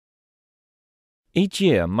Each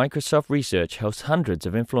year, Microsoft Research hosts hundreds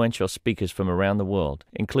of influential speakers from around the world,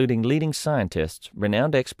 including leading scientists,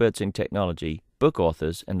 renowned experts in technology, book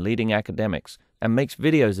authors, and leading academics, and makes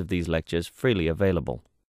videos of these lectures freely available.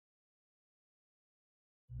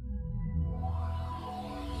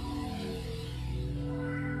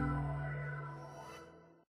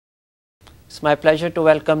 It's my pleasure to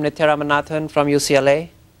welcome Nithya Ramanathan from UCLA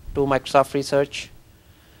to Microsoft Research.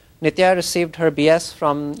 Nithya received her BS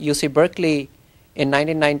from UC Berkeley in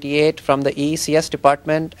 1998 from the ECS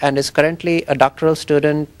department and is currently a doctoral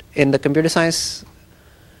student in the computer science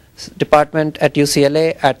department at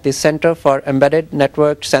UCLA at the Center for Embedded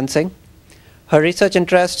Network Sensing. Her research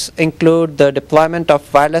interests include the deployment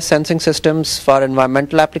of wireless sensing systems for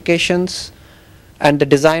environmental applications and the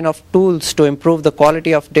design of tools to improve the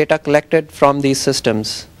quality of data collected from these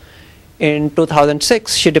systems. In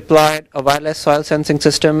 2006, she deployed a wireless soil sensing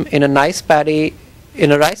system in a rice paddy,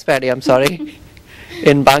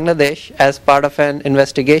 in Bangladesh as part of an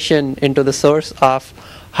investigation into the source of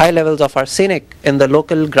high levels of arsenic in the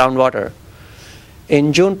local groundwater.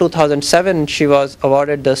 In June 2007, she was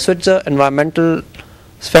awarded the Switzer Environmental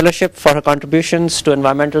Fellowship for her contributions to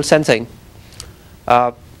environmental sensing.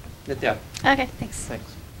 Nithya. Okay, thanks.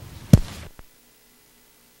 Thanks.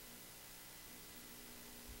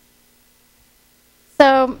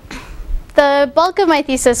 So the bulk of my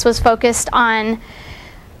thesis was focused on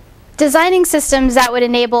designing systems that would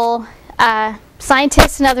enable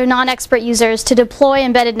scientists and other non-expert users to deploy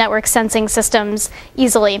embedded network sensing systems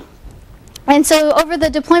easily. And so over the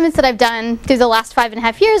deployments that I've done through the last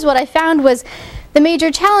 5.5 years, what I found was the major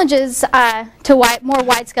challenges to more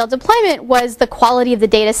wide-scale deployment was the quality of the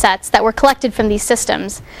data sets that were collected from these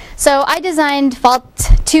systems. So I designed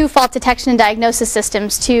two fault detection and diagnosis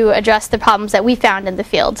systems to address the problems that we found in the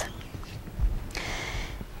field.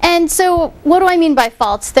 And so what do I mean by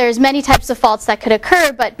faults? There's many types of faults that could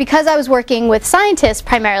occur, but because I was working with scientists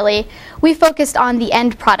primarily, we focused on the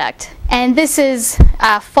end product. And this is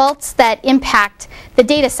faults that impact the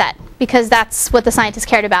data set, because that's what the scientists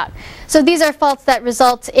cared about. So these are faults that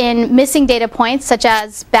result in missing data points, such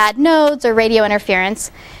as bad nodes or radio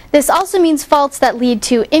interference. This also means faults that lead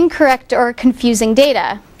to incorrect or confusing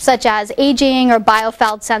data, such as aging or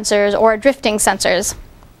biofouled sensors or drifting sensors.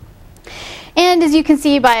 And as you can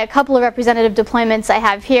see by a couple of representative deployments I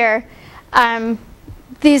have here,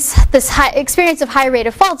 this experience of high rate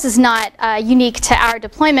of faults is not unique to our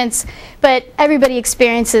deployments, but everybody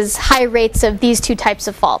experiences high rates of these two types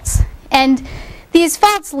of faults. And these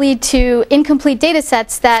faults lead to incomplete data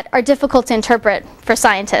sets that are difficult to interpret for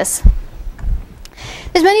scientists.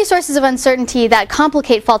 There's many sources of uncertainty that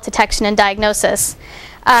complicate fault detection and diagnosis.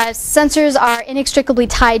 Sensors are inextricably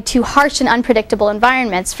tied to harsh and unpredictable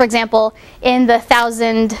environments. For example, in the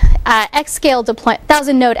 1,000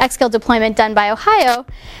 node X-scale deployment done by Ohio,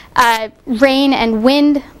 rain and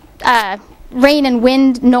wind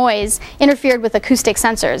noise interfered with acoustic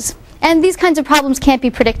sensors. And these kinds of problems can't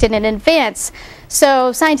be predicted in advance,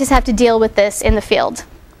 so scientists have to deal with this in the field.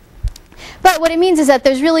 But what it means is that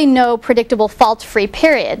there's really no predictable fault-free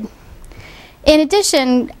period. In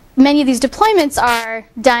addition, many of these deployments are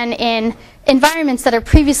done in environments that are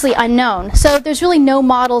previously unknown. So there's really no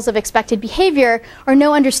models of expected behavior or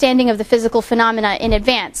no understanding of the physical phenomena in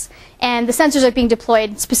advance. And the sensors are being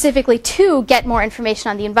deployed specifically to get more information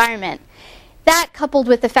on the environment. That, coupled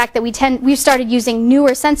with the fact that we've started using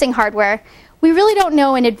newer sensing hardware, we really don't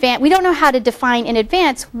know in advance, we don't know how to define in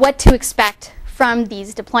advance what to expect from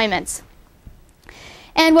these deployments.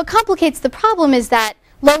 And what complicates the problem is that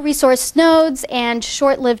low resource nodes and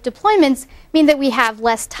short-lived deployments mean that we have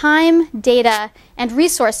less time, data, and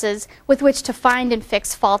resources with which to find and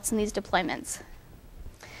fix faults in these deployments.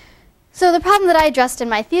 So the problem that I addressed in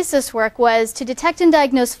my thesis work was to detect and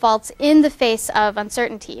diagnose faults in the face of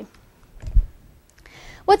uncertainty.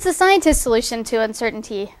 What's the scientist's solution to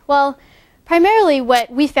uncertainty? Well, primarily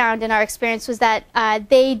what we found in our experience was that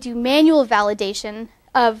they do manual validation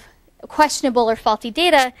of questionable or faulty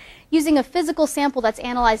data using a physical sample that's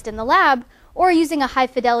analyzed in the lab or using a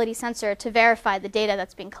high-fidelity sensor to verify the data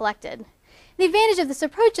that's being collected. The advantage of this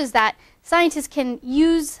approach is that scientists can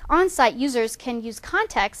use, on-site users can use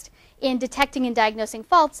context in detecting and diagnosing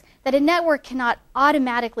faults that a network cannot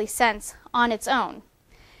automatically sense on its own.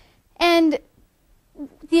 And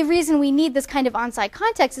the reason we need this kind of on-site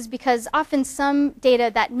context is because often some data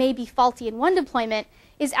that may be faulty in one deployment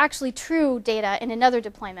is actually true data in another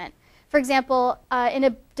deployment. For example, in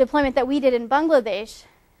a deployment that we did in Bangladesh,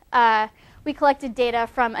 we collected data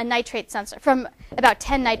from a nitrate sensor, from about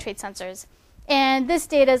 10 nitrate sensors. And this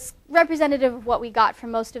data is representative of what we got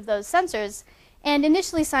from most of those sensors. And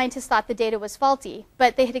initially, scientists thought the data was faulty,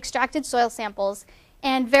 but they had extracted soil samples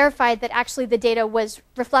and verified that actually the data was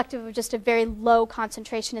reflective of just a very low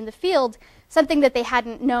concentration in the field, something that they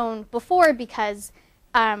hadn't known before because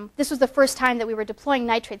this was the first time that we were deploying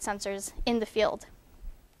nitrate sensors in the field.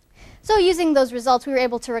 So using those results, we were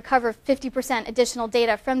able to recover 50% additional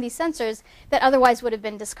data from these sensors that otherwise would have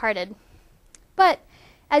been discarded. But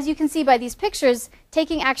as you can see by these pictures,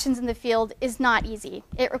 taking actions in the field is not easy.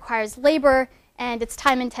 It requires labor, and it's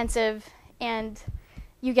time intensive, and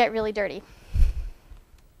you get really dirty.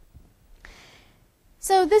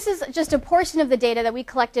 So this is just a portion of the data that we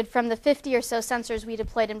collected from the 50 or so sensors we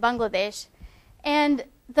deployed in Bangladesh. And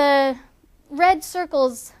the red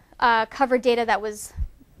circles cover data that was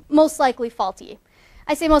most likely faulty.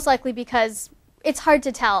 I say most likely because it's hard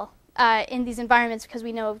to tell in these environments because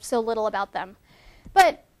we know so little about them.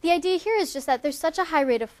 But the idea here is just that there's such a high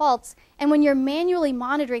rate of faults, and when you're manually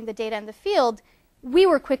monitoring the data in the field, we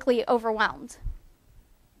were quickly overwhelmed.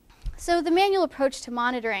 So the manual approach to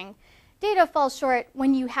monitoring data falls short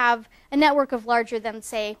when you have a network of larger than,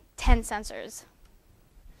 say, 10 sensors.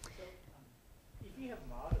 So if you have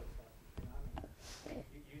models of phenomena,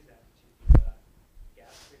 you use that to do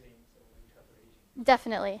gas fillings or incorporation.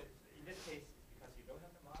 Definitely. In this case, it's because you don't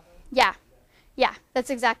have the model? Yeah. Yeah, that's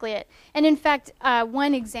exactly it. And in fact,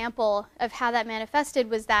 one example of how that manifested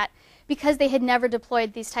was that because they had never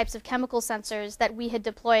deployed these types of chemical sensors that we had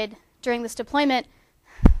deployed during this deployment,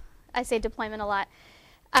 I say deployment a lot,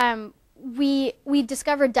 we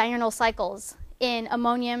discovered diurnal cycles in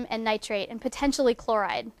ammonium and nitrate and potentially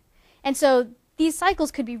chloride. And so these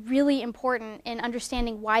cycles could be really important in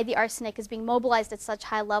understanding why the arsenic is being mobilized at such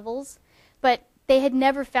high levels. But they had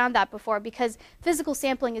never found that before because physical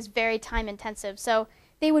sampling is very time intensive. So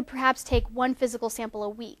they would perhaps take one physical sample a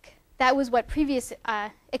week. That was what previous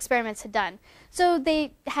experiments had done. So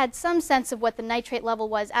they had some sense of what the nitrate level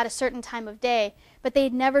was at a certain time of day, but they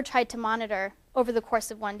had never tried to monitor over the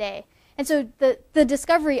course of one day. And so the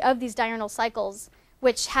discovery of these diurnal cycles,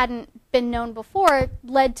 which hadn't been known before,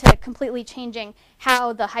 led to completely changing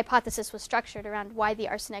how the hypothesis was structured around why the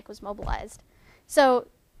arsenic was mobilized. So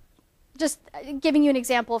just giving you an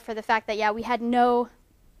example for the fact that, yeah, we had no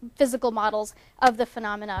physical models of the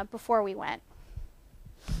phenomena before we went.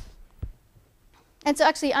 And so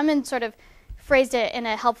actually, Amin sort of phrased it in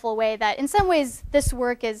a helpful way that in some ways this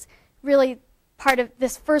work is really part of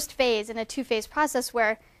this first phase in a two-phase process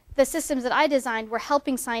where the systems that I designed were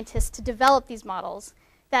helping scientists to develop these models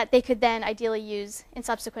that they could then ideally use in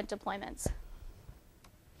subsequent deployments.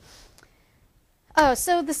 Oh,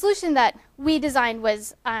 so the solution that we designed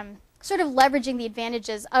was sort of leveraging the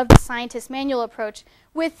advantages of the scientist manual approach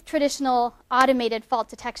with traditional automated fault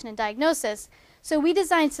detection and diagnosis. So we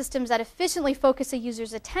designed systems that efficiently focus a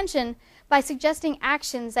user's attention by suggesting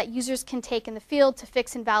actions that users can take in the field to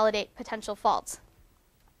fix and validate potential faults.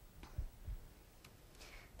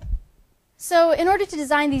 So in order to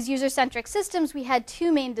design these user-centric systems, we had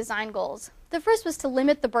two main design goals. The first was to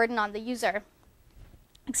limit the burden on the user,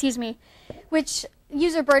 which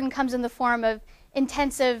user burden comes in the form of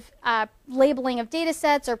intensive labeling of data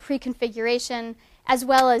sets or pre-configuration, as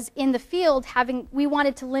well as in the field, we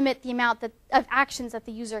wanted to limit the amount of actions that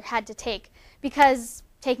the user had to take because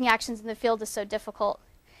taking actions in the field is so difficult.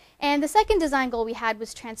 And the second design goal we had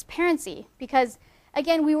was transparency because,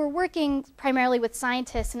 again, we were working primarily with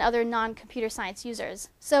scientists and other non-computer science users.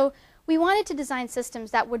 So we wanted to design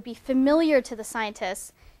systems that would be familiar to the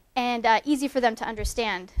scientists and easy for them to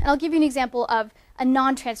understand. And I'll give you an example of a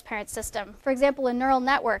non-transparent system. For example, a neural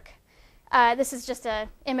network. This is just an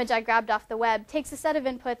image I grabbed off the web. Takes a set of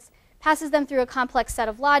inputs, passes them through a complex set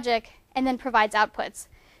of logic, and then provides outputs.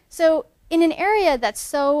 So in an area that's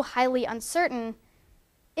so highly uncertain,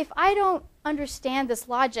 if I don't understand this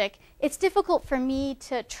logic, it's difficult for me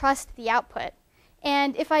to trust the output.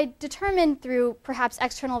 And if I determine through perhaps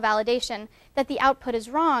external validation that the output is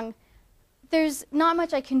wrong, there's not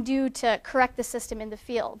much I can do to correct the system in the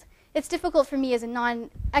field. It's difficult for me as a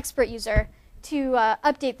non-expert user to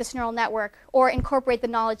update this neural network or incorporate the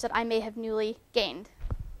knowledge that I may have newly gained.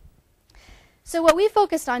 So what we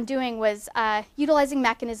focused on doing was utilizing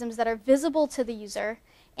mechanisms that are visible to the user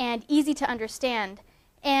and easy to understand,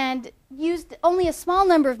 and used only a small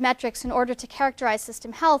number of metrics in order to characterize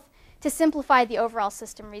system health to simplify the overall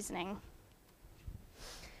system reasoning.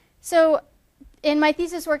 So in my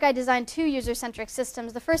thesis work, I designed two user-centric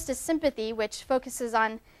systems. The first is Sympathy, which focuses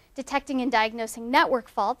on detecting and diagnosing network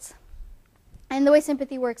faults. And the way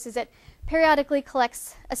Sympathy works is it periodically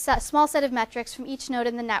collects a small set of metrics from each node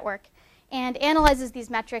in the network and analyzes these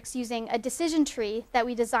metrics using a decision tree that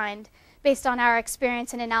we designed based on our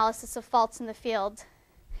experience and analysis of faults in the field.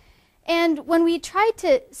 And when we tried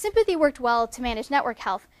to, Sympathy worked well to manage network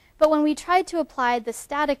health, but when we tried to apply the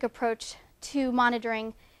static approach to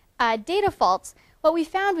monitoring data faults, what we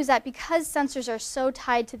found was that because sensors are so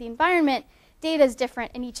tied to the environment, data is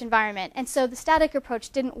different in each environment. And so the static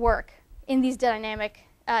approach didn't work in these dynamic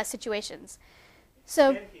situations.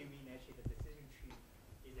 So Static, you mean actually the decision tree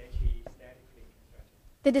is actually statically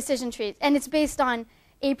constructed. the decision trees, and it's based on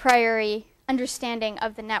a priori understanding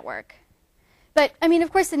of the network. But, I mean,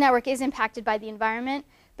 of course the network is impacted by the environment,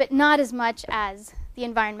 but not as much as the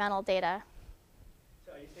environmental data.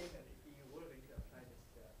 So are you saying that if you were going to apply this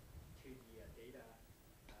to the data,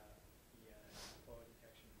 the fault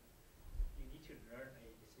detection, you need to learn a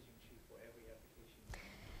decision tree for every application?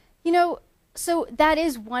 You know, so that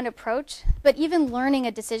is one approach, but even learning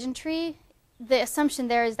a decision tree, the assumption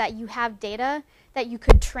there is that you have data that you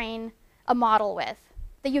could train a model with,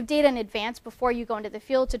 that you have data in advance before you go into the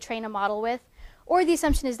field to train a model with, or the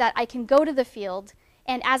assumption is that I can go to the field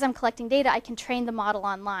and as I'm collecting data, I can train the model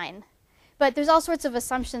online. But there's all sorts of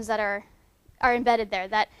assumptions that are embedded there,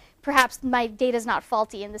 that perhaps my data is not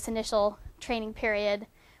faulty in this initial training period,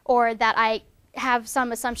 or that I have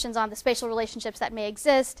some assumptions on the spatial relationships that may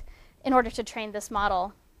exist in order to train this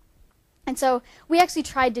model. And so we actually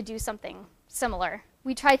tried to do something similar.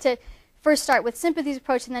 We tried to first start with Sympathy's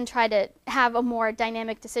approach and then try to have a more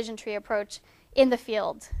dynamic decision tree approach in the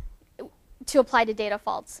field to apply to data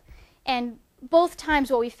faults. And both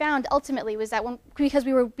times what we found ultimately was that because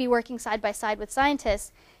we would be working side by side with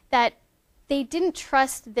scientists, that they didn't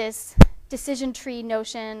trust this decision tree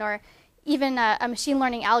notion or even a machine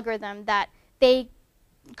learning algorithm that they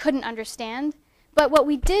couldn't understand. But what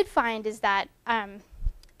we did find is that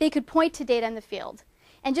they could point to data in the field.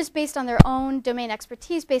 And just based on their own domain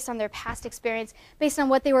expertise, based on their past experience, based on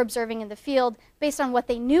what they were observing in the field, based on what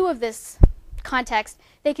they knew of this context,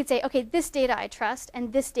 they could say, okay, this data I trust,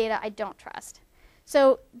 and this data I don't trust.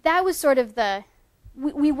 So that was sort of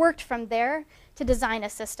we worked from there to design a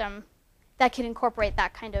system that could incorporate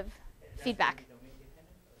that kind of feedback. Domain dependent,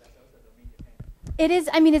 or that's also domain dependent? It is,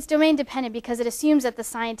 I mean, it's domain dependent because it assumes that the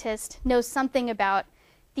scientist knows something about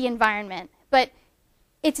the environment. But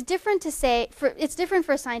it's different to say, it's different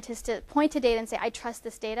for a scientist to point to data and say, I trust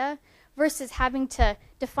this data, versus having to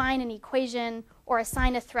define an equation or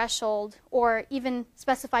assign a threshold or even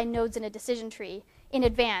specify nodes in a decision tree in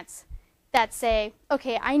advance that say,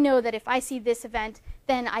 okay, I know that if I see this event,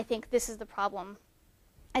 then I think this is the problem.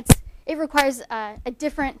 It requires a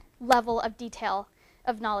different level of detail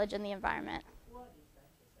of knowledge in the environment.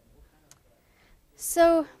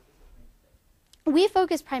 So we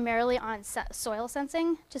focus primarily on soil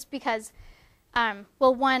sensing just because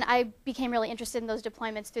well, one, I became really interested in those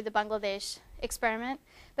deployments through the Bangladesh experiment,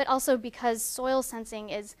 but also because soil sensing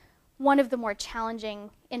is one of the more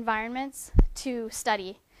challenging environments to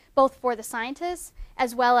study, both for the scientists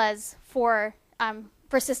as well as for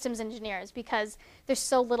systems engineers, because there's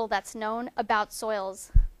so little that's known about soils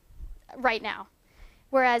right now.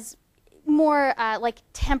 Whereas more like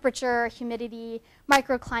temperature, humidity,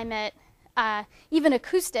 microclimate, even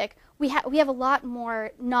acoustic, we have a lot more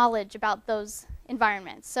knowledge about those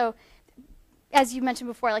environments. So as you mentioned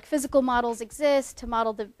before, like physical models exist to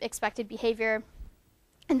model the expected behavior,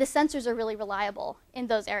 and the sensors are really reliable in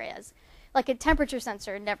those areas. Like a temperature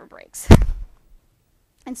sensor never breaks.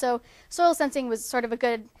 And so soil sensing was sort of a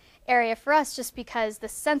good area for us just because the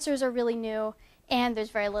sensors are really new and there's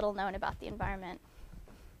very little known about the environment.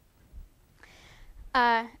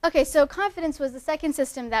 Okay, so Confidence was the second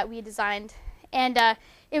system that we designed, and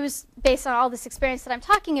it was based on all this experience that I'm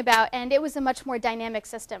talking about, and it was a much more dynamic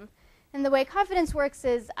system. And the way Confidence works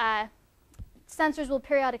is sensors will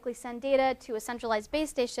periodically send data to a centralized base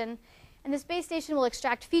station, and this base station will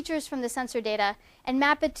extract features from the sensor data and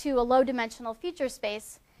map it to a low-dimensional feature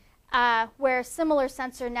space where similar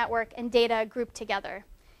sensor network and data group together.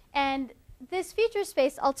 And this feature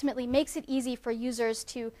space ultimately makes it easy for users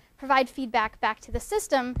to provide feedback back to the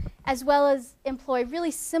system, as well as employ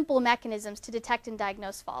really simple mechanisms to detect and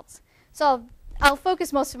diagnose faults. So I'll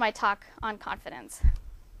focus most of my talk on Confidence.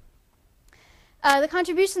 The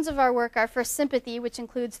contributions of our work are for Sympathy, which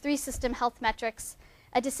includes 3 system health metrics,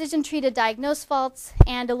 a decision tree to diagnose faults,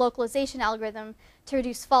 and a localization algorithm to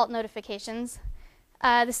reduce fault notifications.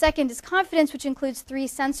 The second is Confidence, which includes 3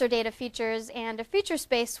 sensor data features and a feature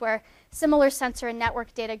space where similar sensor and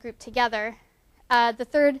network data group together. The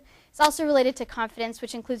third is also related to Confidence,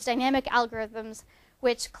 which includes dynamic algorithms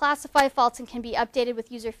which classify faults and can be updated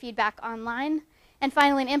with user feedback online. And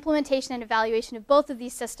finally, an implementation and evaluation of both of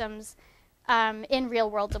these systems in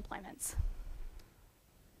real-world deployments.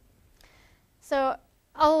 So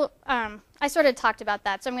I sort of talked about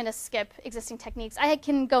that, so I'm going to skip existing techniques. I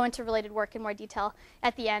can go into related work in more detail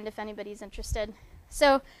at the end if anybody's interested.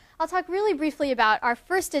 So I'll talk really briefly about our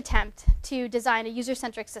first attempt to design a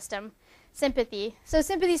user-centric system, Sympathy. So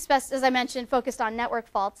Sympathy, as I mentioned, focused on network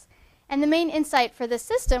faults. And the main insight for this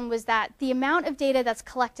system was that the amount of data that's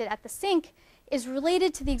collected at the sink is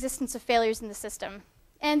related to the existence of failures in the system.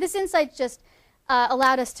 And this insight just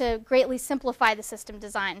allowed us to greatly simplify the system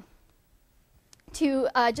design to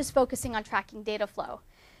just focusing on tracking data flow.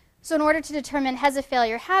 So in order to determine has a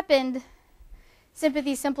failure happened,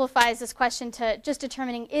 Sympathy simplifies this question to just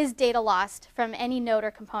determining is data lost from any node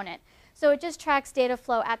or component. So it just tracks data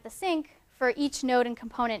flow at the sink for each node and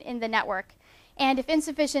component in the network. And if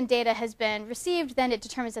insufficient data has been received, then it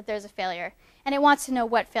determines that there's a failure. And it wants to know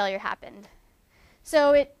what failure happened.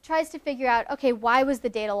 So it tries to figure out, okay, why was the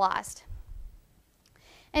data lost?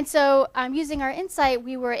 And so using our insight,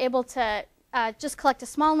 we were able to just collect a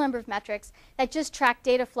small number of metrics that just track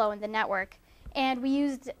data flow in the network. And we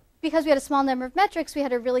used, because we had a small number of metrics, we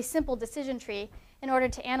had a really simple decision tree in order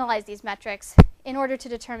to analyze these metrics, in order to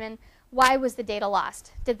determine why was the data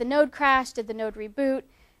lost. Did the node crash? Did the node reboot?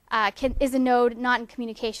 Is a node not in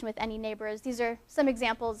communication with any neighbors? These are some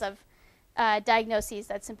examples of diagnoses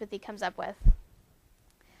that Sympathy comes up with.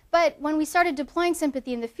 But when we started deploying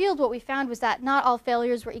Sympathy in the field, what we found was that not all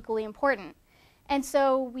failures were equally important. And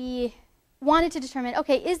so we wanted to determine,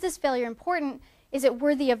 okay, is this failure important? Is it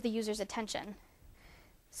worthy of the user's attention?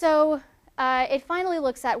 So it finally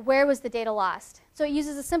looks at where was the data lost. So it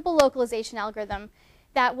uses a simple localization algorithm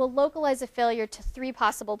that will localize a failure to 3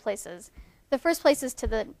 possible places. The first place is to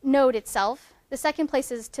the node itself, the second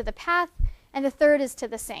place is to the path, and the third is to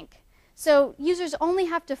the sink. So users only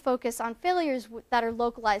have to focus on failures that are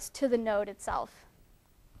localized to the node itself.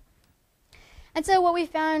 And so what we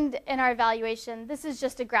found in our evaluation, this is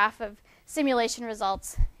just a graph of simulation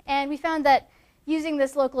results. And we found that using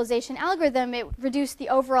this localization algorithm, it reduced the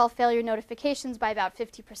overall failure notifications by about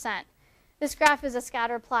 50%. This graph is a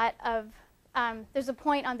scatter plot of, there's a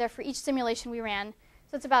point on there for each simulation we ran.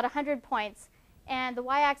 So it's about 100 points. And the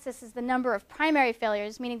y-axis is the number of primary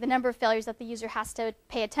failures, meaning the number of failures that the user has to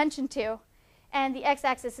pay attention to. And the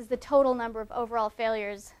x-axis is the total number of overall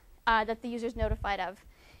failures that the user is notified of.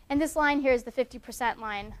 And this line here is the 50%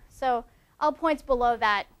 line. So all points below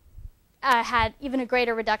that had even a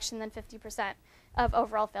greater reduction than 50% of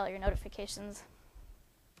overall failure notifications.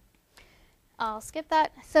 I'll skip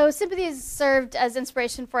that. So Sympathy has served as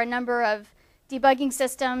inspiration for a number of debugging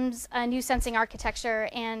systems, a new sensing architecture,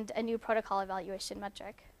 and a new protocol evaluation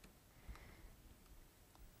metric.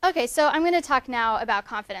 Okay, so I'm going to talk now about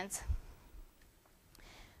confidence.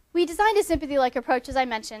 We designed a Sympathy-like approach, as I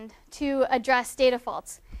mentioned, to address data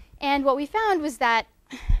faults. And what we found was that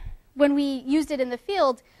when we used it in the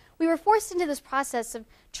field, we were forced into this process of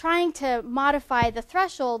trying to modify the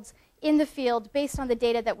thresholds in the field based on the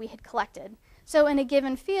data that we had collected. So in a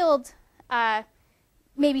given field,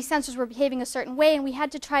 maybe sensors were behaving a certain way, and we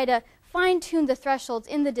had to try to fine-tune the thresholds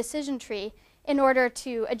in the decision tree in order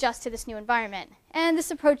to adjust to this new environment. And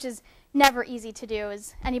this approach is never easy to do,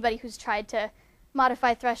 as anybody who's tried to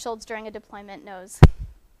modify thresholds during a deployment knows.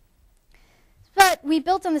 But we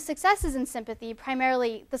built on the successes in Sympathy,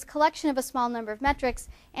 primarily this collection of a small number of metrics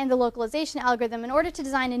and the localization algorithm, in order to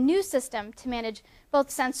design a new system to manage both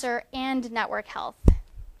sensor and network health.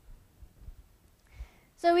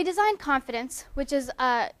 So we designed Confidence, which is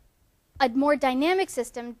a more dynamic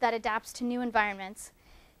system that adapts to new environments.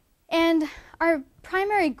 And our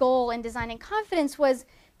primary goal in designing Confidence was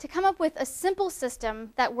to come up with a simple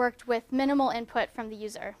system that worked with minimal input from the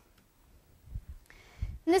user.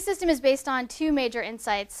 And this system is based on 2 major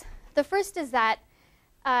insights. The first is that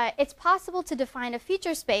it's possible to define a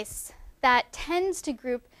feature space that tends to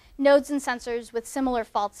group nodes and sensors with similar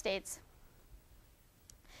fault states.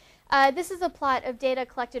 This is a plot of data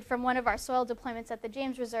collected from one of our soil deployments at the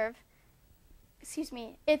James Reserve. Excuse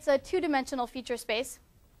me. It's a 2-dimensional feature space.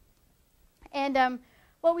 And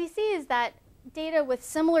what we see is that data with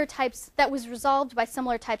similar types, that was resolved by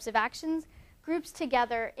similar types of actions, groups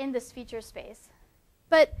together in this feature space.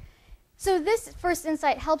 But so this first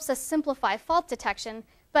insight helps us simplify fault detection,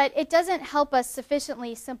 but it doesn't help us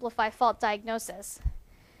sufficiently simplify fault diagnosis.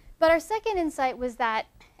 But our second insight was that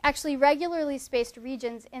actually regularly spaced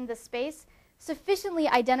regions in the space sufficiently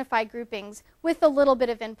identify groupings with a little bit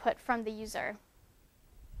of input from the user.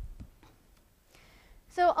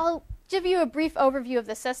 So I'll give you a brief overview of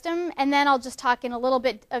the system, and then I'll just talk in a little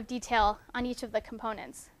bit of detail on each of the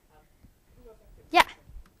components. Yeah.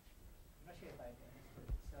 I'm not sure if I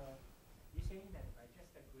understood. So you're saying that by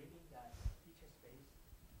just grouping that feature space,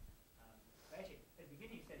 actually at the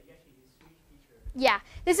beginning you said you actually use 3 features Yeah,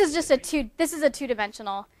 this is just a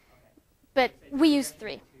two-dimensional, but we use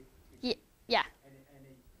 3. Yeah.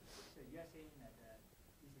 So you are saying that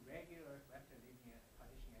this regular vector linear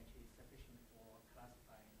partition actually is sufficient for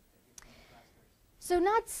classifying the different clusters? So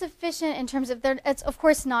not sufficient in terms of, it's of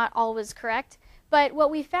course not always correct, but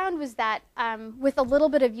what we found was that with a little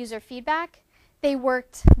bit of user feedback, they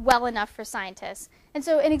worked well enough for scientists. And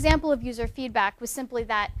so an example of user feedback was simply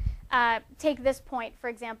that, take this point, for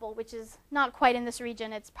example, which is not quite in this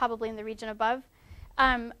region, it's probably in the region above.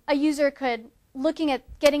 A user could, looking at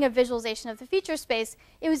getting a visualization of the feature space,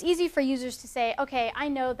 it was easy for users to say, okay, I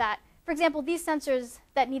know that, for example, these sensors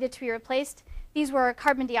that needed to be replaced, these were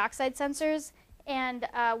carbon dioxide sensors and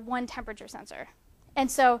one temperature sensor. And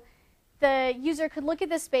so the user could look at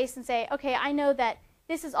this space and say, okay, I know that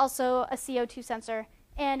this is also a CO2 sensor,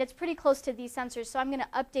 and it's pretty close to these sensors, so I'm going to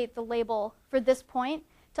update the label for this point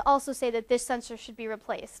to also say that this sensor should be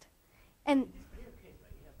replaced. And In this clear case,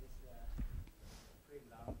 right, you have this pretty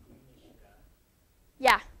long greenish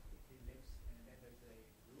yeah. ellipse, and then there's a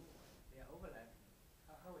blue one. They are overlapping.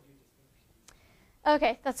 How would you distinguish these?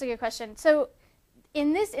 Okay, that's a good question. So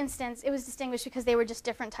in this instance, it was distinguished because they were just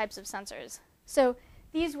different types of sensors. So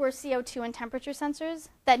these were CO2 and temperature sensors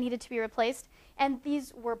that needed to be replaced, and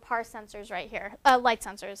these were PAR sensors right here, light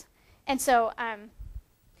sensors. And so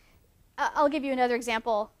I'll give you another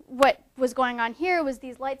example. What was going on here was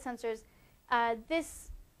these light sensors.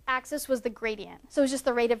 This axis was the gradient, so it was just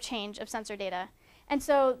the rate of change of sensor data. And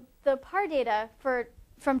so the PAR data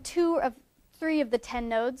from 3 of the 10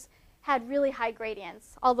 nodes had really high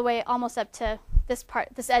gradients, all the way almost up to this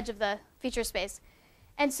edge of the feature space.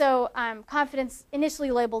 And so Confidence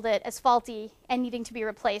initially labeled it as faulty and needing to be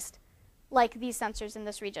replaced, like these sensors in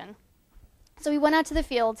this region. So we went out to the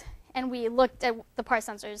field and we looked at the PAR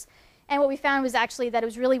sensors. And what we found was actually that it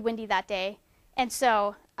was really windy that day. And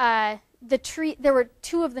so there were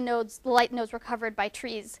 2 of the nodes, the light nodes were covered by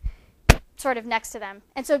trees sort of next to them.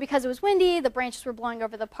 And so because it was windy, the branches were blowing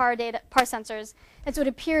over the PAR sensors. And so it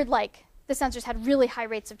appeared like the sensors had really high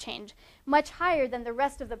rates of change, much higher than the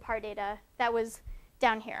rest of the PAR data that was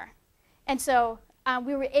down here. And so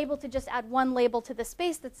we were able to just add one label to the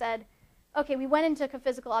space that said, okay, we went into a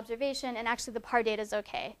physical observation, and actually the PAR data is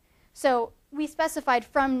okay. So we specified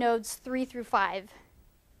from nodes 3 through 5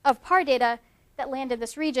 of PAR data that land in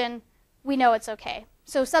this region, we know it's okay.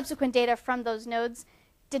 So subsequent data from those nodes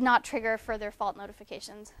did not trigger further fault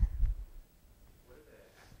notifications. What are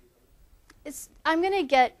the axes? I'm going to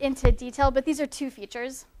get into detail, but these are 2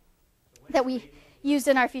 features that we used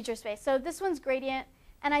in our feature space. So this one's gradient,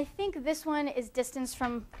 and I think this one is distance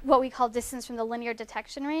from what we call distance from the linear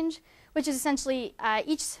detection range, which is essentially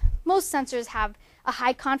most sensors have a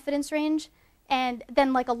high confidence range and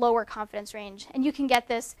then like a lower confidence range. And you can get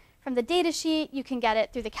this from the data sheet, you can get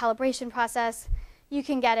it through the calibration process, you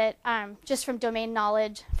can get it just from domain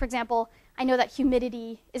knowledge. For example, I know that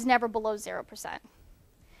humidity is never below 0%.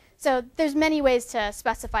 So there's many ways to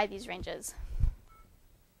specify these ranges.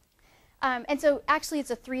 And so actually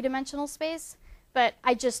it's a 3-dimensional space, but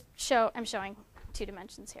I'm showing 2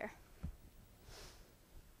 dimensions here.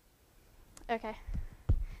 Okay.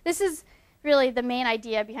 This is really the main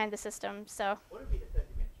idea behind the system. So What would be the third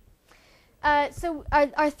dimension? so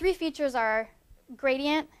our 3 features are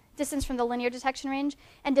gradient, distance from the linear detection range,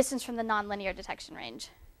 and distance from the nonlinear detection range.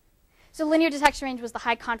 So linear detection range was the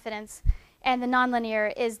high confidence, and the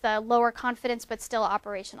nonlinear is the lower confidence but still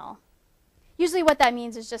operational. Usually what that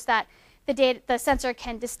means is just that the sensor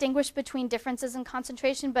can distinguish between differences in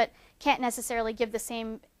concentration but can't necessarily give the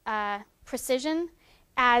same precision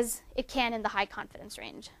as it can in the high confidence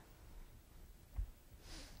range.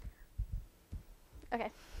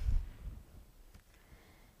 Okay.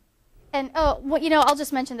 And I'll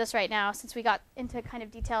just mention this right now since we got into kind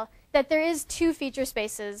of detail, that there is 2 feature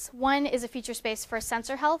spaces. One is a feature space for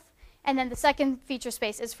sensor health, and then the second feature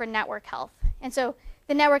space is for network health. And so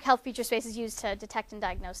the network health feature space is used to detect and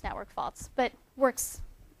diagnose network faults, but works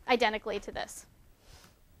identically to this.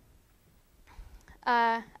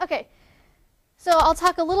 Okay, so I'll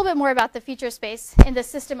talk a little bit more about the feature space in the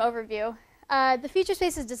system overview. The feature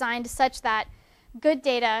space is designed such that good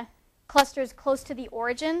data clusters close to the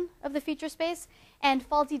origin of the feature space, and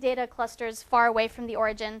faulty data clusters far away from the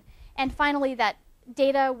origin. And finally, that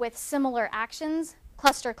data with similar actions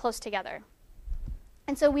cluster close together.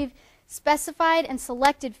 And so we've specified and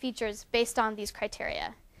selected features based on these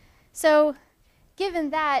criteria. So given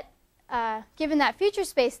that feature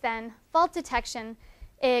space, then, fault detection,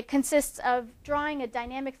 it consists of drawing a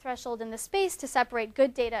dynamic threshold in the space to separate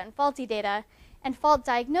good data and faulty data. And fault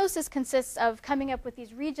diagnosis consists of coming up with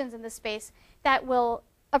these regions in the space that will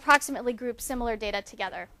approximately group similar data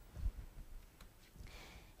together.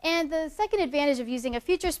 And the second advantage of using a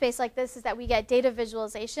feature space like this is that we get data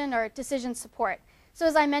visualization or decision support. So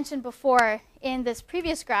as I mentioned before in this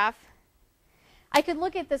previous graph, I could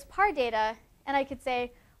look at this PAR data and I could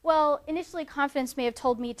say, well, initially confidence may have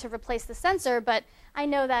told me to replace the sensor, but I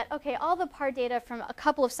know that, okay, all the PAR data from a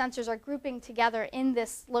couple of sensors are grouping together in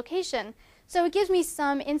this location. So it gives me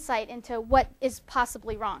some insight into what is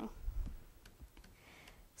possibly wrong.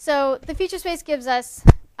 So the feature space gives us,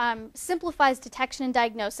 simplifies detection and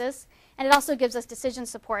diagnosis, and it also gives us decision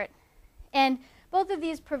support. And both of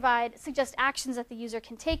these suggest actions that the user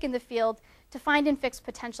can take in the field to find and fix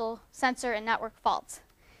potential sensor and network faults.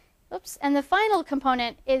 Oops. And the final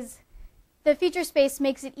component is the feature space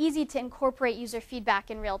makes it easy to incorporate user feedback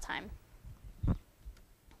in real time.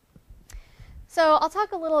 So I'll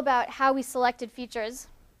talk a little about how we selected features.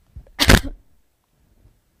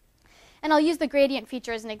 And I'll use the gradient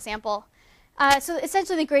feature as an example. So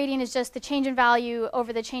essentially the gradient is just the change in value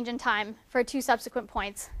over the change in time for 2 subsequent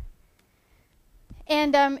points.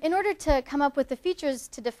 And in order to come up with the features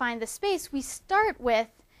to define the space, we start with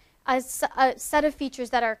a set of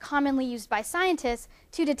features that are commonly used by scientists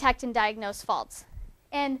to detect and diagnose faults.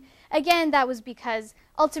 And again, that was because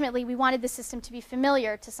ultimately we wanted the system to be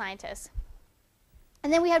familiar to scientists.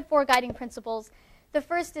 And then we had 4 guiding principles. The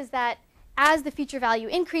first is that as the feature value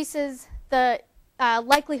increases, the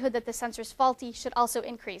likelihood that the sensor is faulty should also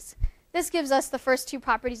increase. This gives us the first 2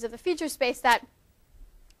 properties of the feature space, that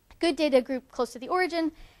good data group close to the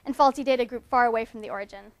origin and faulty data group far away from the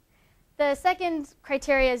origin. The second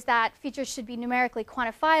criteria is that features should be numerically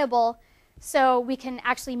quantifiable, so we can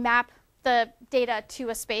actually map the data to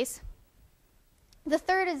a space. The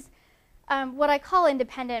third is what I call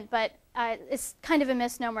independent, but it's kind of a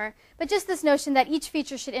misnomer. But just this notion that each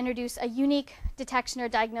feature should introduce a unique detection or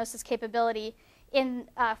diagnosis capability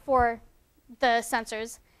for the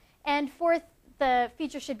sensors. And fourth, the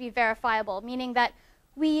feature should be verifiable, meaning that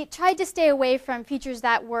we tried to stay away from features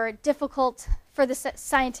that were difficult for the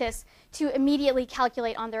scientists to immediately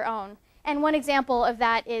calculate on their own. And one example of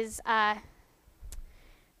that is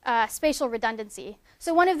spatial redundancy.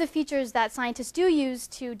 So one of the features that scientists do use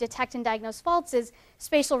to detect and diagnose faults is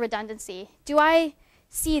spatial redundancy. Do I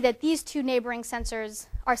see that these 2 neighboring sensors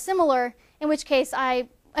are similar, in which case I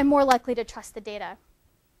am more likely to trust the data?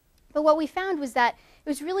 But what we found was that it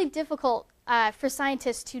was really difficult for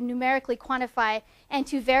scientists to numerically quantify and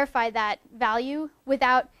to verify that value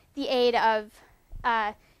without the aid of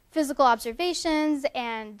physical observations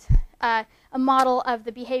and a model of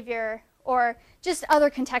the behavior or just other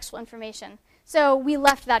contextual information. So we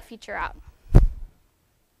left that feature out.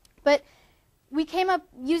 But we came up,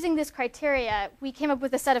 using this criteria, we came up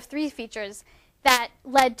with a set of 3 features that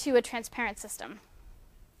led to a transparent system.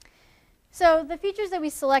 So the features that we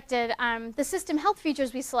selected, the system health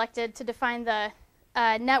features we selected to define the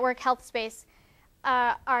network health space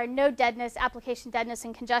are node deadness, application deadness,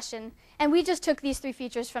 and congestion. And we just took these 3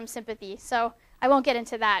 features from Sympathy, so I won't get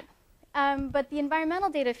into that. But the environmental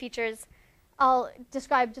data features, I'll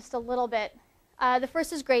describe just a little bit. The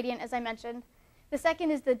first is gradient, as I mentioned. The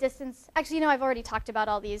second is the distance. Actually, you know, I've already talked about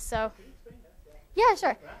all these, so. Can you explain that? Yeah,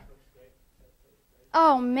 sure. The graph looks great.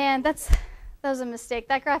 Oh, man, that was a mistake.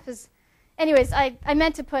 That graph is, anyways, I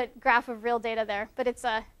meant to put graph of real data there, but it's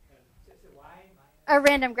a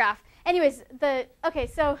random graph. Anyways, okay,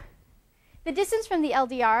 so the distance from the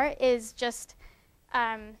LDR is just,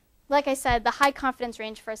 like I said, the high confidence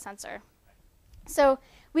range for a sensor. So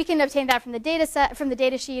we can obtain that from the data set, from the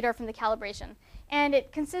data sheet, or from the calibration. And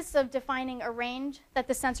it consists of defining a range that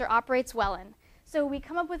the sensor operates well in. So we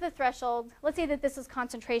come up with a threshold. Let's say that this is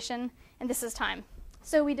concentration and this is time.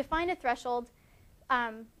 So we define a threshold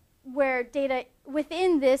where data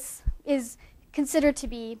within this is considered to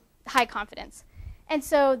be high confidence. And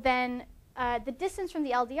so then the distance from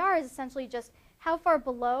the LDR is essentially just how far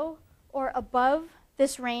below or above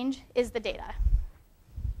this range is the data.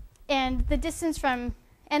 And the distance from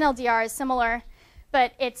NLDR is similar,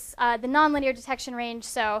 but it's the nonlinear detection range,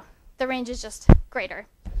 so the range is just greater.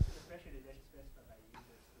 So the threshold is actually specified by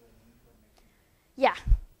users through an input mechanism. Yeah.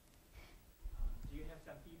 Do you have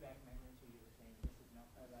some feedback mechanism you were saying this is not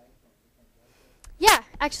quite right, and we can adjust it? Yeah,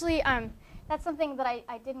 actually, that's something that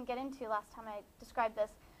I didn't get into last time I described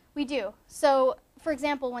this. We do. So, for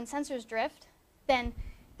example, when sensors drift, then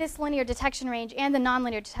this linear detection range and the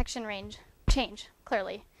nonlinear detection range change,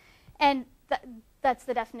 clearly. And that's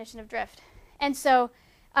the definition of drift. And so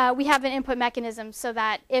we have an input mechanism so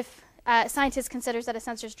that if a scientist considers that a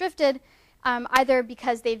sensor's drifted, either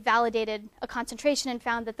because they've validated a concentration and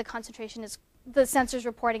found that the concentration is the sensor's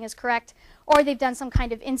reporting is correct, or they've done some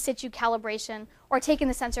kind of in situ calibration or taken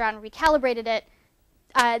the sensor out and recalibrated it,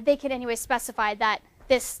 they can anyway specify that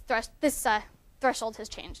this threshold has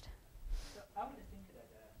changed. So I would think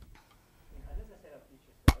that another set of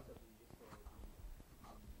features could also be used for the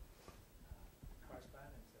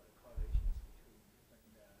correspondence or correlations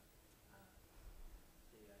between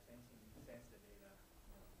different sensor data.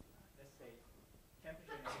 Let's say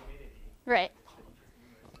temperature and humidity. Right.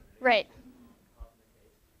 Right.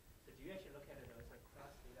 So do you actually look at those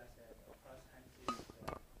across data set or cross time series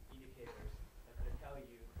indicators that could tell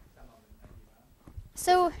you some of them might be wrong?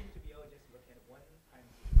 So It seems to be all just look at one time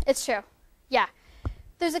series. it's true. Yeah.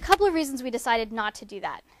 There's a couple of reasons we decided not to do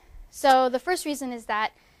that. So the first reason is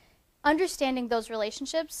that understanding those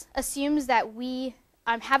relationships assumes that we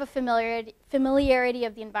have a familiarity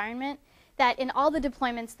of the environment that in all the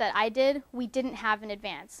deployments that I did, we didn't have in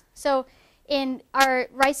advance. So in our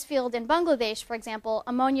rice field in Bangladesh, for example,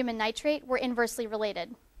 ammonium and nitrate were inversely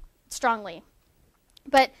related, strongly.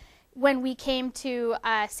 But when we came to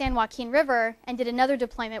San Joaquin River and did another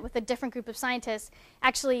deployment with a different group of scientists,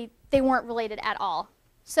 actually they weren't related at all.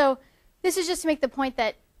 So this is just to make the point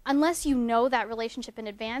that unless you know that relationship in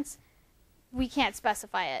advance, we can't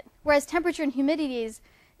specify it. Whereas temperature and humidity is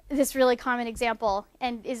this really common example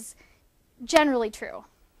and is generally true.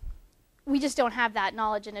 We just don't have that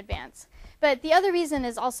knowledge in advance. But the other reason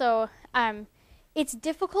is also it's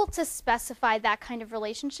difficult to specify that kind of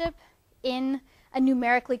relationship in a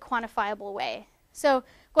numerically quantifiable way. So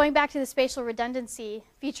going back to the spatial redundancy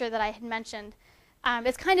feature that I had mentioned,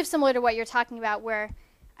 it's kind of similar to what you're talking about, where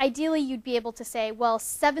ideally you'd be able to say, well,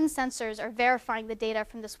 7 sensors are verifying the data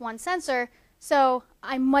from this one sensor, so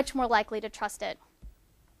I'm much more likely to trust it.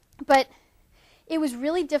 But it was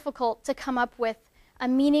really difficult to come up with a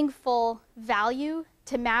meaningful value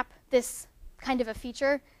to map this kind of a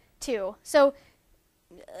feature to. So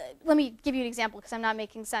let me give you an example because I'm not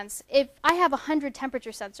making sense. If I have 100 temperature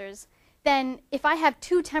sensors, then if I have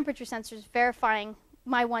 2 temperature sensors verifying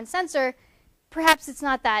my one sensor, perhaps it's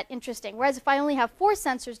not that interesting. Whereas if I only have 4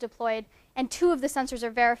 sensors deployed and 2 of the sensors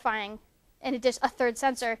are verifying in addition a third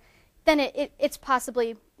sensor, then it's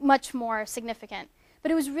possibly much more significant.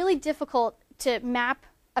 But it was really difficult to map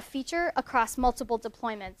a feature across multiple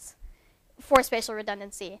deployments for spatial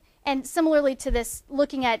redundancy. And similarly to this,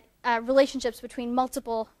 looking at relationships between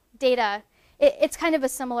multiple data, it's kind of a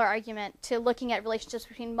similar argument to looking at relationships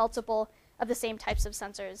between multiple of the same types of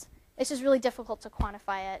sensors. It's just really difficult to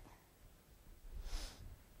quantify it.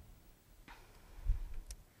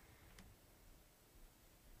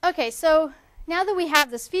 Okay, so now that we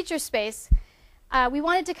have this feature space, we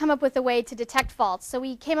wanted to come up with a way to detect faults. So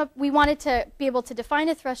we wanted to be able to define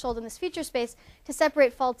a threshold in this feature space to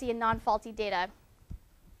separate faulty and non-faulty data.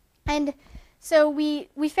 And so we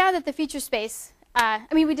found that the feature space,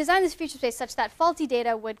 we designed this feature space such that faulty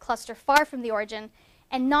data would cluster far from the origin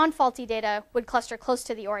and non-faulty data would cluster close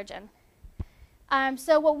to the origin.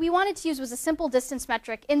 So what we wanted to use was a simple distance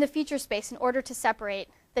metric in the feature space in order to separate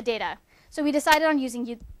the data. So we decided on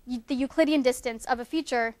using the Euclidean distance of a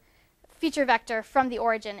feature vector from the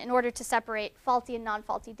origin in order to separate faulty and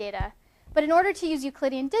non-faulty data. But in order to use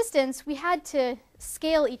Euclidean distance, we had to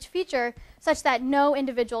scale each feature such that no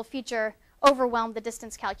individual feature overwhelmed the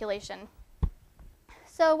distance calculation.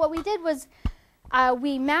 So what we did was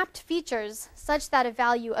we mapped features such that a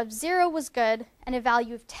value of 0 was good and a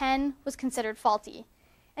value of 10 was considered faulty.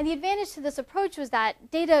 And the advantage to this approach was that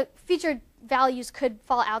feature values could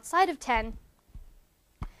fall outside of 10,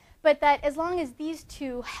 but that as long as these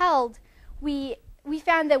two held, we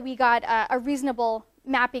found that we got a reasonable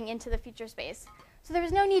mapping into the feature space. So there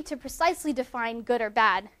was no need to precisely define good or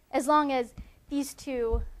bad, as long as these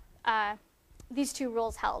two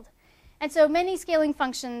rules held. And so many scaling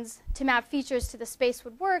functions to map features to the space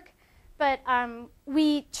would work, but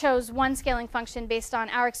we chose one scaling function based on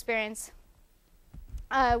our experience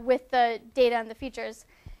with the data and the features.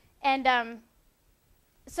 And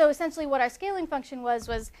so essentially what our scaling function was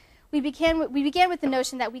we began with the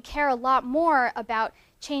notion that we care a lot more about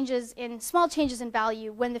small changes in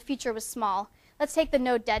value when the feature was small. Let's take the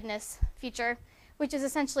node deadness feature, which is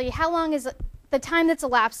essentially how long is the time that's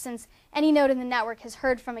elapsed since any node in the network has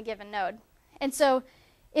heard from a given node. And so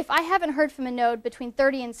if I haven't heard from a node between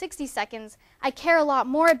 30 and 60 seconds, I care a lot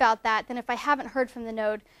more about that than if I haven't heard from the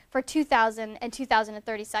node for 2,000 and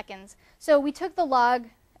 2,030 seconds. So we took the log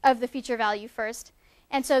of the feature value first,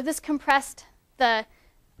 and so this compressed the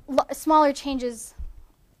smaller changes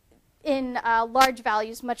in large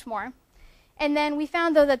values much more. And then we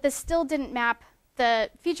found, though, that this still didn't map the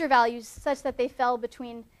feature values such that they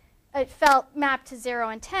mapped to 0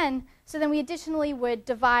 and 10. So then we additionally would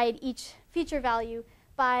divide each feature value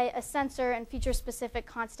by a sensor and feature-specific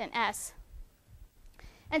constant S.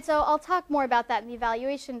 And so I'll talk more about that in the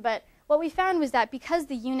evaluation, but what we found was that because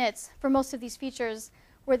the units for most of these features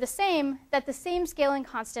were the same, that the same scaling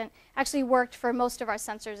constant actually worked for most of our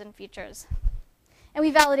sensors and features. And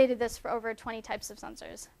we validated this for over 20 types of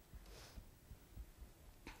sensors.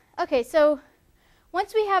 OK, so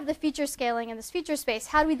once we have the feature scaling in this feature space,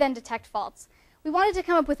 how do we then detect faults? We wanted to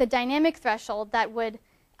come up with a dynamic threshold that would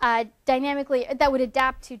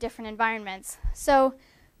adapt to different environments. So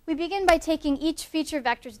we begin by taking each feature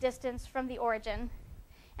vector's distance from the origin.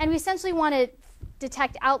 And we essentially want to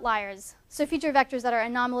detect outliers, so feature vectors that are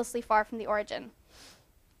anomalously far from the origin.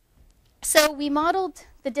 So we modeled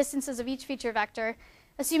the distances of each feature vector,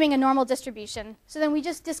 assuming a normal distribution. So then we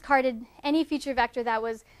just discarded any feature vector that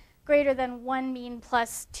was greater than 1 mean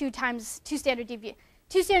plus 2 standard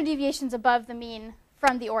deviations above the mean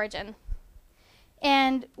from the origin.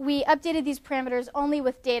 And we updated these parameters only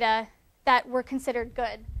with data that were considered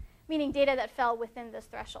good, meaning data that fell within this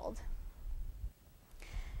threshold.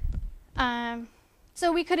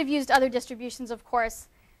 So we could have used other distributions, of course.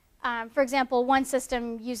 For example, one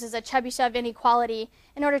system uses a Chebyshev inequality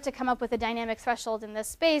in order to come up with a dynamic threshold in this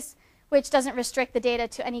space, which doesn't restrict the data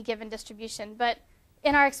to any given distribution. But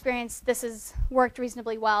in our experience, this has worked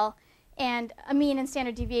reasonably well. And a mean and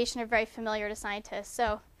standard deviation are very familiar to scientists.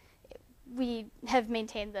 So we have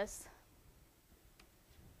maintained this.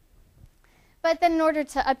 But then in order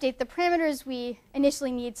to update the parameters, we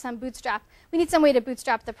initially need some bootstrap. We need some way to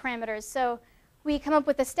bootstrap the parameters. So we come up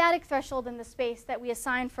with a static threshold in the space that we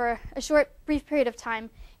assign for a short, brief period of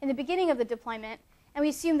time in the beginning of the deployment. And we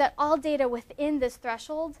assume that all data within this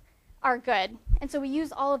threshold are good. And so we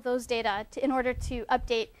use all of those data in order to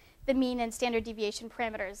update the mean and standard deviation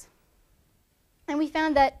parameters. And we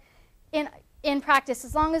found that in practice,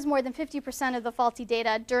 as long as more than 50% of the faulty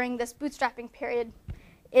data during this bootstrapping period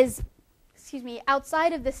is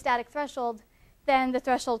outside of the static threshold, then the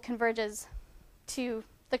threshold converges to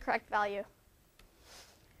the correct value.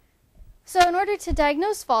 So in order to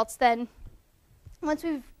diagnose faults, then, once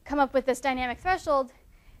we've come up with this dynamic threshold,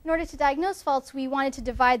 in order to diagnose faults, we wanted to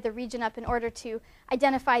divide the region up in order to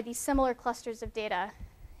identify these similar clusters of data.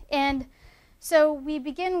 And so we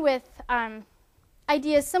begin with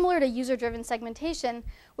ideas similar to user-driven segmentation,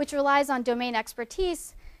 which relies on domain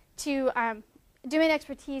expertise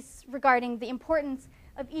regarding the importance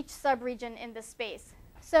of each subregion in the space.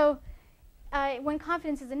 So when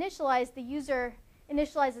confidence is initialized, the user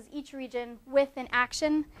initializes each region with an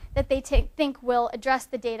action that they think will address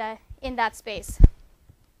the data in that space.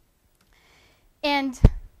 And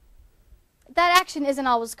that action isn't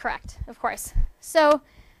always correct, of course. So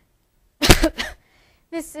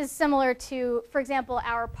this is similar to, for example,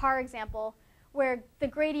 our PAR example, where the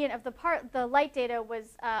gradient of the light data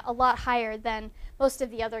was a lot higher than most of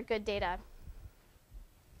the other good data.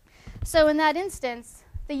 So in that instance,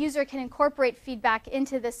 the user can incorporate feedback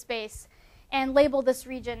into this space and label this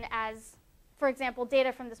region as, for example,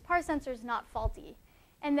 data from this PAR sensor is not faulty.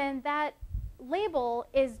 And then that label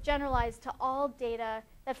is generalized to all data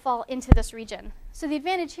that fall into this region. So the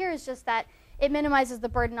advantage here is just that it minimizes the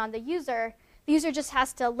burden on the user. The user just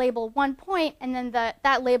has to label one point, and then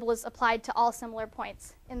that label is applied to all similar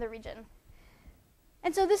points in the region.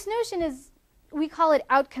 And so this notion is, we call it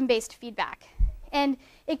outcome-based feedback. And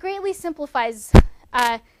it greatly simplifies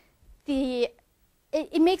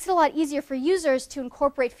it makes it a lot easier for users to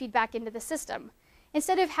incorporate feedback into the system.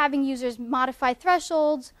 Instead of having users modify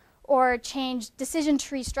thresholds or change decision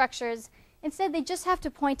tree structures, instead they just have to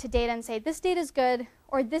point to data and say, this data is good,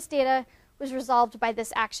 or this data was resolved by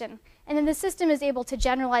this action. And then the system is able to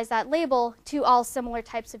generalize that label to all similar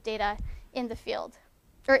types of data in the field,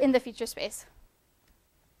 or in the feature space.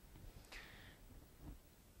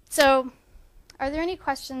 So are there any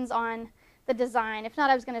questions on the design? If not,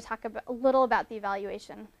 I was going to talk a little about the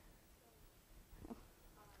evaluation.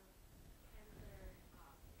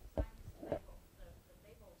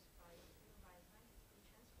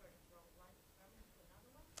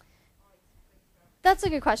 That's a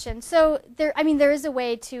good question. So there is a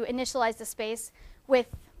way to initialize the space with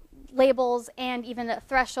labels and even a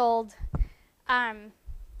threshold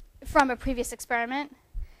from a previous experiment.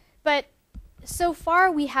 But so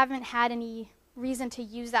far, we haven't had any reason to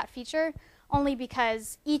use that feature, only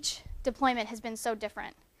because each deployment has been so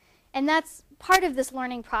different. And that's part of this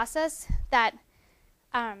learning process that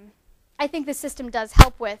I think the system does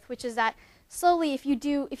help with, which is that slowly, if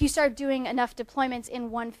you start doing enough deployments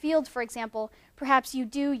in one field, for example, perhaps you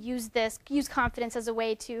do use confidence as a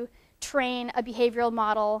way to train a behavioral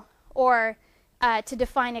model or to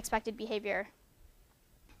define expected behavior.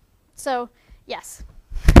 So, yes,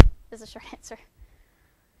 is a short answer.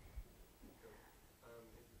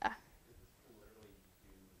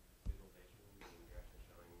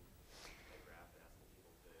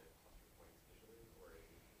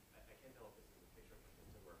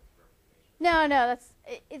 No, that's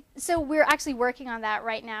so we're actually working on that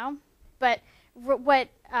right now. But what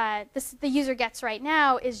the user gets right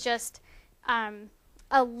now is just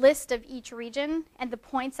a list of each region and the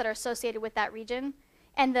points that are associated with that region,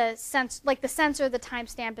 and the sensor, the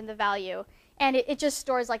timestamp, and the value. And it just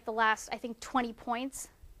stores like the last, I think, 20 points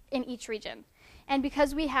in each region. And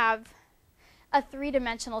because we have a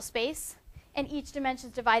 3-dimensional space, and each dimension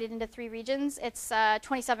is divided into 3 regions, it's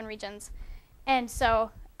 27 regions. And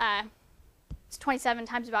so it's 27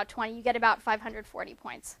 times about 20. You get about 540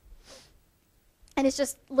 points. And it's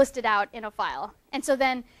just listed out in a file. And so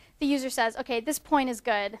then the user says, OK, this point is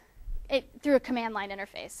good, through a command line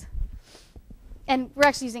interface. And we're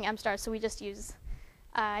actually using MStar, so we just use,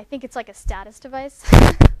 I think it's like a status device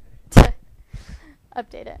to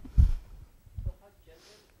update it. So how general is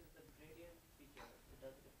the gradient feature?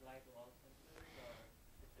 Does it apply to all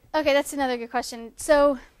sensors? OK, that's another good question.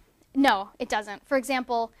 So no, it doesn't. For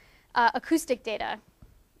example, acoustic data.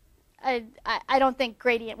 I don't think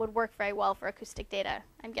gradient would work very well for acoustic data,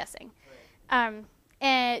 I'm guessing. Right.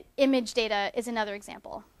 And image data is another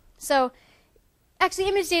example. So actually,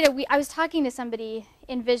 image data, I was talking to somebody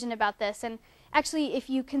in Vision about this. And actually, if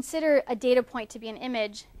you consider a data point to be an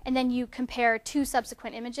image, and then you compare 2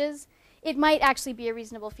 subsequent images, it might actually be a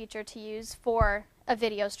reasonable feature to use for a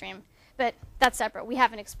video stream. But that's separate. We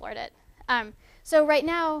haven't explored it. So right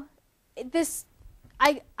now,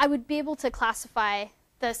 I would be able to classify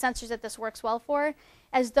the sensors that this works well for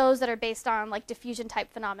as those that are based on like diffusion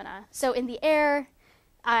type phenomena. So in the air,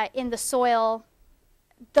 in the soil,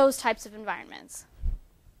 those types of environments.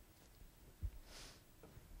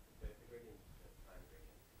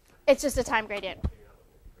 It's just a time gradient.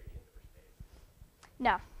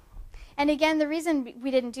 No. And again, the reason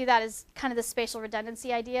we didn't do that is kind of the spatial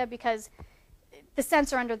redundancy idea, because the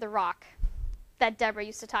sensor under the rock that Deborah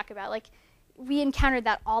used to talk about, like we encountered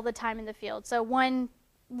that all the time in the field. So one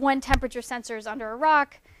temperature sensor is under a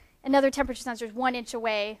rock, another temperature sensor is 1 inch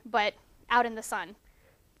away, but out in the sun.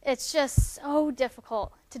 It's just so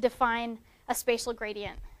difficult to define a spatial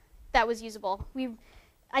gradient that was usable.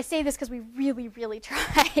 I say this because we really, really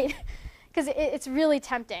tried, because it's really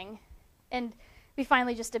tempting, and we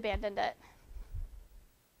finally just abandoned it.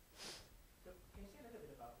 So can you say a little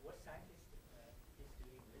bit about what scientists is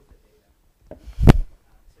doing with the data? So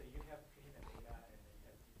you have created the data and you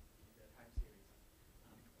have the time series.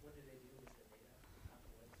 What do they do with the data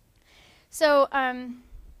afterwards? So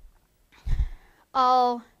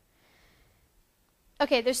I'll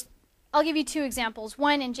give you 2 examples.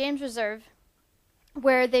 One in James Reserve,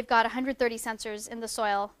 where they've got 130 sensors in the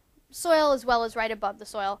soil as well as right above the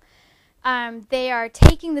soil. They are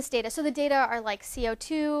taking this data. So the data are like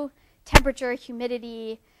CO2, temperature,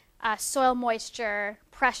 humidity, soil moisture,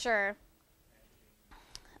 pressure.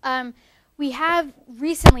 We have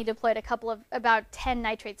recently deployed a couple of about 10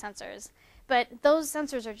 nitrate sensors. But those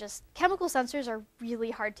sensors are chemical sensors are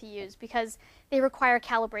really hard to use because they require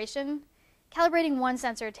calibration. Calibrating one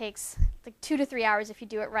sensor takes like 2 to 3 hours if you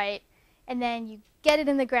do it right. And then you get it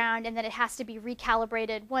in the ground, and then it has to be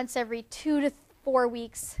recalibrated once every 2 to 4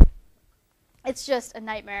 weeks. It's just a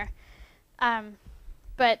nightmare. So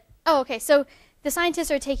the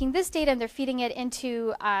scientists are taking this data and they're feeding it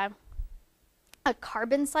into a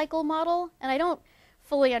carbon cycle model. And I don't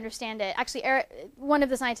fully understand it. Actually, one of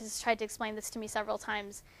the scientists tried to explain this to me several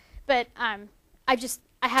times, but I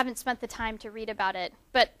haven't spent the time to read about it.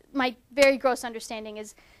 But my very gross understanding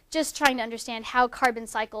is just trying to understand how carbon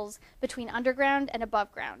cycles between underground and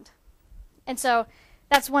above ground. And so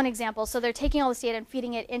that's one example. So they're taking all this data and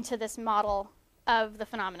feeding it into this model of the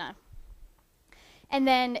phenomena. And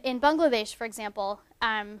then in Bangladesh, for example,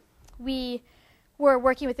 we were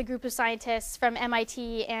working with a group of scientists from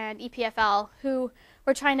MIT and EPFL who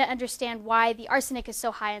were trying to understand why the arsenic is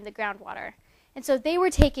so high in the groundwater. And so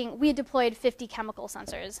we had deployed 50 chemical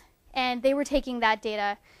sensors, and they were taking that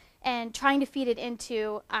data and trying to feed it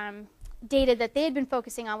into data that they had been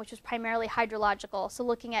focusing on, which was primarily hydrological, so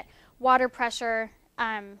looking at water pressure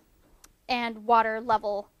and water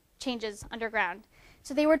level changes underground.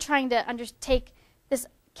 So they were trying to take this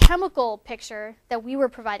chemical picture that we were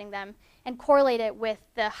providing them and correlate it with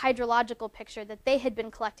the hydrological picture that they had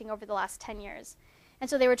been collecting over the last 10 years. And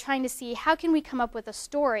so they were trying to see how can we come up with a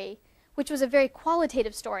story, which was a very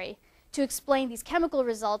qualitative story, to explain these chemical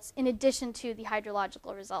results in addition to the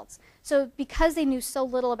hydrological results. So because they knew so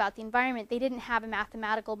little about the environment, they didn't have a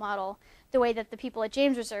mathematical model the way that the people at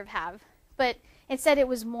James Reserve have. But instead it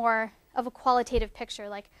was more of a qualitative picture,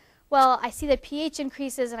 like, well, I see that pH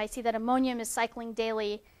increases and I see that ammonium is cycling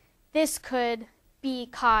daily. This could be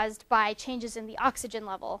caused by changes in the oxygen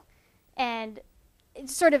level. And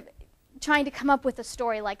it's sort of trying to come up with a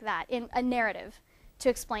story like that, in a narrative, to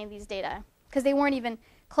explain these data, because they weren't even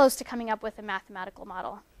close to coming up with a mathematical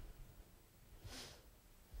model.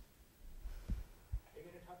 Are you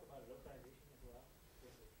going to talk about localization as well?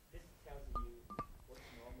 This tells you what's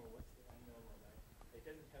normal, what's abnormal, right? It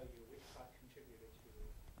doesn't tell you which part contributed to.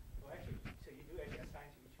 Well, actually, so you do actually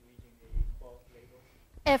assign to each region a fault label.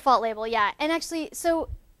 A fault label, yeah. And actually, so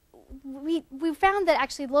we found that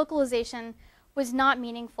actually localization was not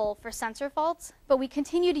meaningful for sensor faults, but we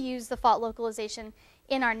continue to use the fault localization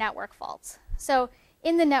in our network faults. So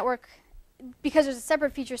in the network, because there's a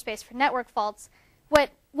separate feature space for network faults,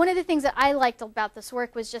 one of the things that I liked about this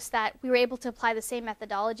work was just that we were able to apply the same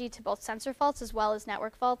methodology to both sensor faults as well as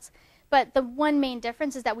network faults. But the one main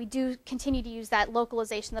difference is that we do continue to use that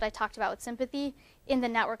localization that I talked about with Sympathy in the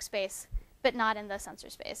network space, but not in the sensor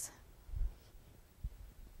space.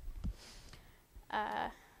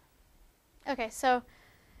 Okay, so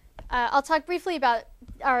I'll talk briefly about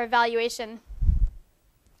our evaluation.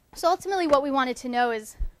 So ultimately what we wanted to know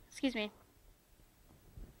is, excuse me,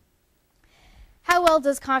 how well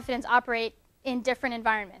does confidence operate in different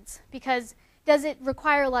environments? Because does it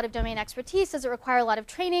require a lot of domain expertise? Does it require a lot of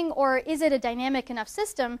training? Or is it a dynamic enough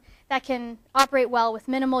system that can operate well with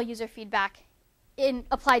minimal user feedback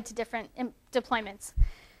applied to different deployments?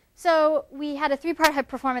 So we had a three-part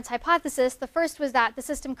performance hypothesis. The first was that the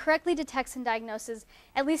system correctly detects and diagnoses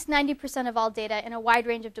at least 90% of all data in a wide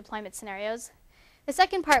range of deployment scenarios. The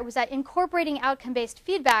second part was that incorporating outcome-based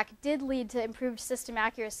feedback did lead to improved system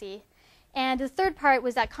accuracy. And the third part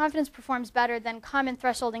was that confidence performs better than common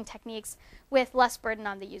thresholding techniques with less burden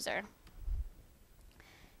on the user.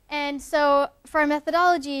 And so for our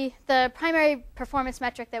methodology, the primary performance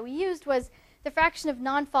metric that we used was the fraction of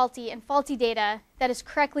non-faulty and faulty data that is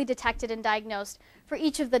correctly detected and diagnosed for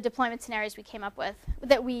each of the deployment scenarios we came up with,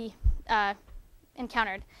 that we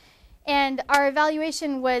encountered. And our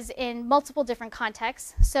evaluation was in multiple different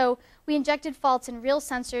contexts. So we injected faults in real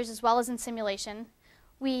sensors as well as in simulation.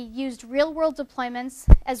 We used real-world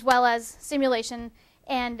deployments as well as simulation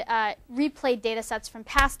and replayed data sets from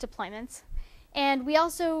past deployments. And we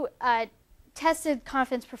also tested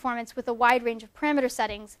confidence performance with a wide range of parameter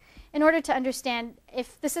settings in order to understand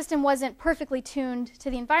if the system wasn't perfectly tuned to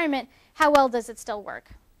the environment, how well does it still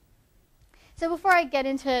work? So before I get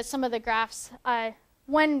into some of the graphs,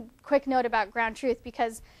 one quick note about ground truth,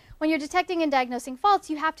 because when you're detecting and diagnosing faults,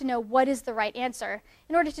 you have to know what is the right answer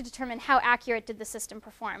in order to determine how accurate did the system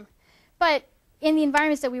perform. But in the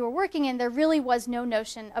environments that we were working in, there really was no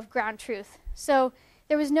notion of ground truth. So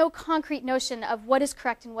there was no concrete notion of what is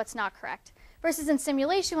correct and what's not correct. Versus in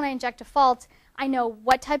simulation, when I inject a fault, I know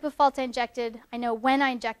what type of fault I injected, I know when I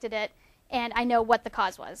injected it, and I know what the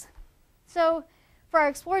cause was. So for our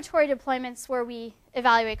exploratory deployments where we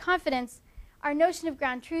evaluate confidence, our notion of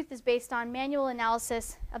ground truth is based on manual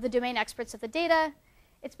analysis of the domain experts of the data.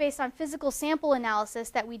 It's based on physical sample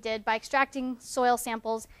analysis that we did by extracting soil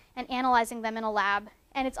samples and analyzing them in a lab.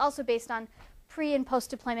 And it's also based on pre- and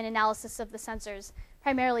post-deployment analysis of the sensors,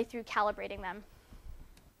 primarily through calibrating them.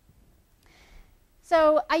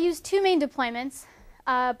 So I used two main deployments,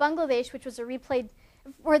 Bangladesh, which was a replayed,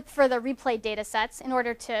 for the replayed data sets in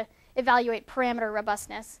order to evaluate parameter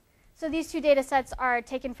robustness. So these two data sets are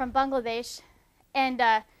taken from Bangladesh. And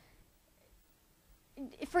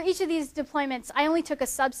for each of these deployments, I only took a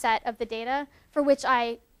subset of the data for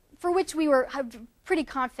which we were pretty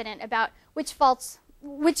confident about which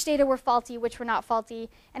data were faulty, which were not faulty,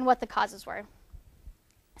 and what the causes were.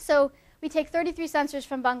 So we take 33 sensors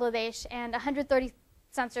from Bangladesh and 130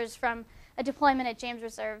 sensors from a deployment at James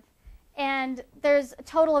Reserve. And there's a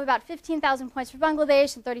total of about 15,000 points for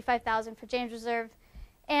Bangladesh and 35,000 for James Reserve.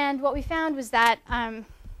 And what we found was that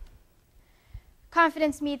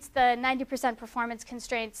confidence meets the 90% performance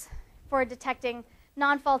constraints for detecting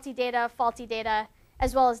non-faulty data, faulty data,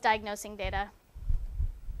 as well as diagnosing data.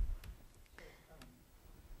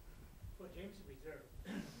 For James Reserve,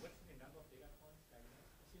 what's the number of data points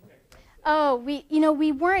diagnosed? It seems like that's Oh,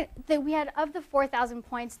 we had of the 4,000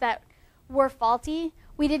 points that were faulty,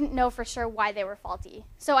 we didn't know for sure why they were faulty.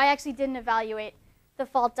 So I actually didn't evaluate the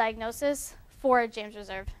fault diagnosis for James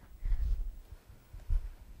Reserve.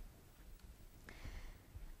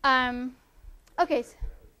 Okay.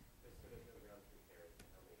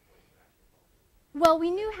 Well,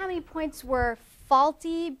 we knew how many points were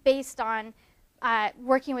faulty based on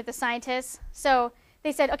working with the scientists. So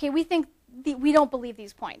they said, okay, we think we don't believe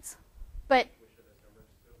these points. But which are those numbers?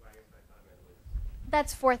 So I guess my comment was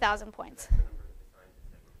that's 4,000 points. that's the number that the scientists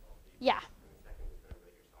said were faulty. Yeah. And the second was the number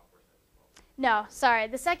that your software said was faulty. No, sorry.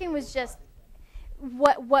 The second was just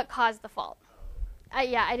what caused the fault.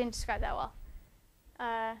 Yeah, I didn't describe that well.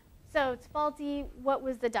 So it's faulty. What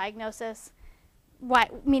was the diagnosis? Why,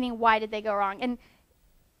 meaning why did they go wrong? And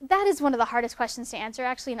that is one of the hardest questions to answer,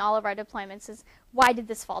 actually, in all of our deployments, is why did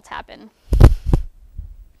this fault happen? Anything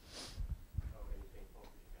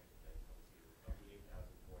faulty detected that tells you of the 8,000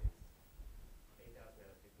 points, 8,000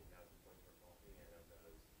 out of 15,000 points were faulty, and of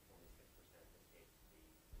those, only 6% escaped the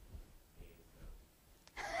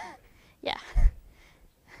Yeah.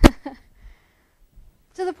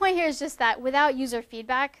 So the point here is just that without user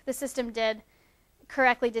feedback, the system did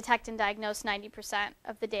correctly detect and diagnose 90%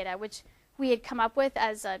 of the data, which we had come up with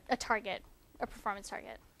as a target, a performance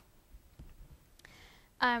target.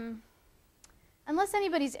 Unless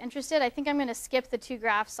anybody's interested, I think I'm going to skip the 2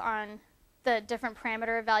 graphs on the different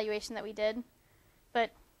parameter evaluation that we did.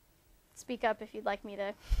 But speak up if you'd like me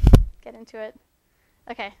to get into it.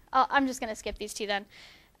 OK, I'm just going to skip these 2 then.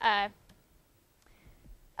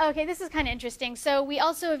 OK, this is kind of interesting. So we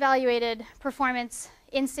also evaluated performance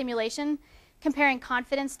in simulation, comparing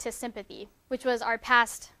confidence to sympathy, which was our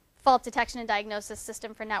past fault detection and diagnosis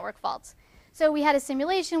system for network faults. So we had a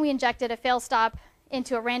simulation. We injected a fail stop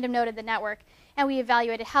into a random node of the network, and we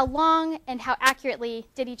evaluated how long and how accurately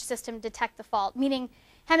did each system detect the fault, meaning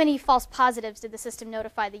how many false positives did the system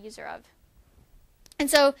notify the user of. And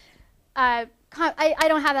so I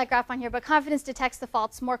don't have that graph on here, but confidence detects the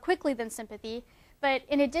faults more quickly than sympathy. But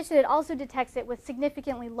in addition, it also detects it with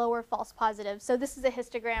significantly lower false positives. So this is a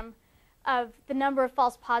histogram of the number of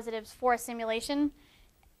false positives for a simulation.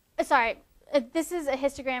 This is a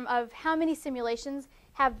histogram of how many simulations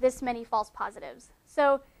have this many false positives.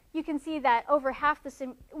 So you can see that over half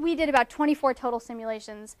we did about 24 total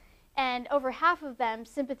simulations, and over half of them,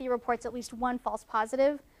 sympathy reports at least 1 false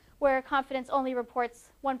positive, where confidence only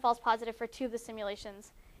reports 1 false positive for 2 of the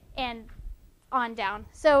simulations, and on down.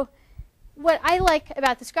 So what I like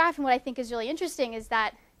about this graph and what I think is really interesting is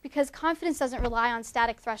that because confidence doesn't rely on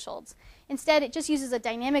static thresholds, instead it just uses a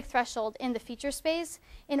dynamic threshold in the feature space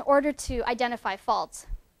in order to identify faults.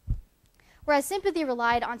 Whereas sympathy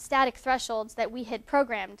relied on static thresholds that we had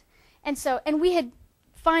programmed. And we had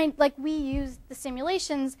we used the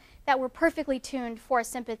simulations that were perfectly tuned for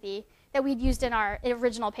sympathy that we'd used in our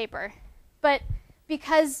original paper. But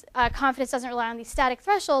because confidence doesn't rely on these static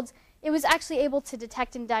thresholds, it was actually able to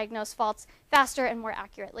detect and diagnose faults faster and more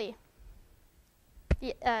accurately. Go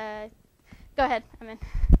ahead, Amin.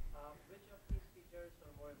 Which of these features are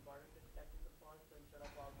more important to detecting the faults instead of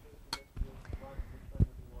all 3? So let's use one. Which one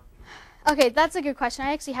would you want to use? OK, that's a good question.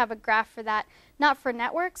 I actually have a graph for that, not for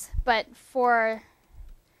networks, but for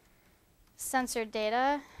sensor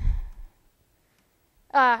data.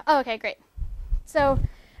 OK, great. So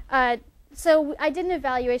I did an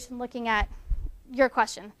evaluation looking at your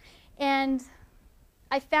question. And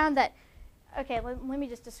I found that, OK, let me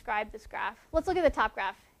just describe this graph. Let's look at the top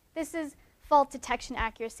graph. This is fault detection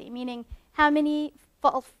accuracy, meaning how many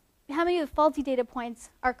of the faulty data points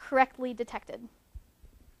are correctly detected.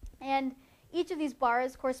 And each of these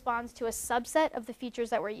bars corresponds to a subset of the features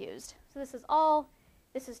that were used. So this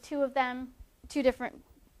is 2 of them, 2 different,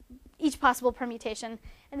 each possible permutation,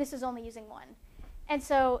 and this is only using 1. And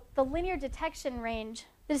so the linear detection range,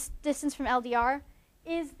 this distance from LDR,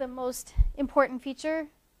 is the most important feature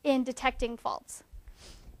in detecting faults.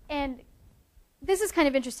 And this is kind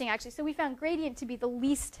of interesting, actually. So we found gradient to be the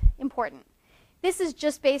least important. This is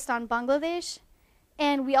just based on Bangladesh,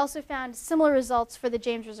 and we also found similar results for the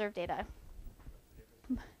James Reserve data.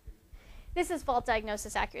 This is fault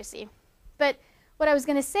diagnosis accuracy. But what I was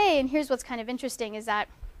going to say, and here's what's kind of interesting, is that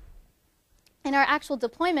in our actual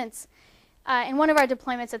deployments, in one of our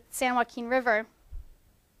deployments at the San Joaquin River,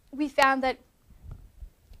 we found that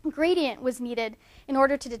gradient was needed in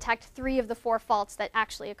order to detect 3 of the 4 faults that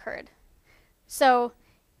actually occurred. So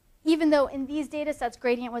even though in these data sets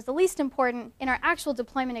gradient was the least important, in our actual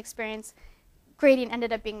deployment experience, gradient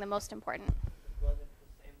ended up being the most important. Was it the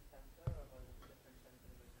same sensor or was it different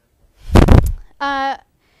sensors?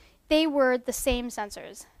 They were the same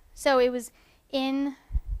sensors. So it was in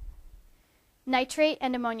nitrate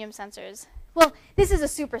and ammonium sensors. Well, this is a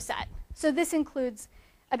superset. So this includes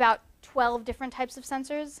about 12 different types of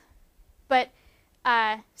sensors. But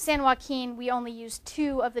San Joaquin, we only used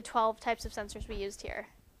 2 of the 12 types of sensors we used here.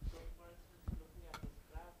 So for instance, looking at this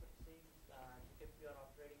graph, it seems that if you are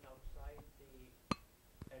operating outside the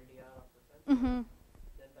LDR of the sensor,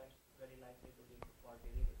 then that's very likely to lead to faulty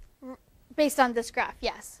reading. Based on this graph,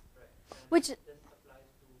 yes. Right. And Which, this applies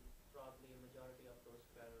to probably a majority of those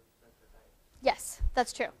 12 sensor types. yes,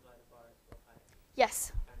 that's true. That's why the bar is so high.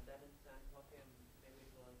 Yes. And then in San Joaquin, maybe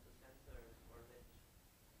it was the sensors for which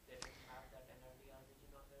they didn't have that NRDR region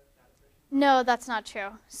on their calibration. No, that's not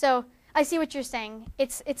true. So I see what you're saying.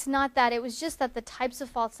 It's not that. It was just that the types of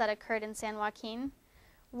faults that occurred in San Joaquin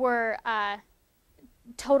were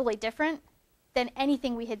totally different than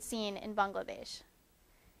anything we had seen in Bangladesh.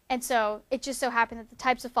 And so it just so happened that the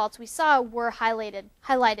types of faults we saw were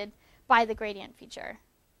highlighted by the gradient feature.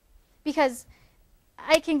 Because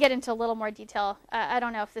I can get into a little more detail. I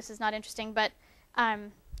don't know if this is not interesting, but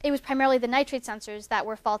it was primarily the nitrate sensors that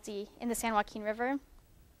were faulty in the San Joaquin River.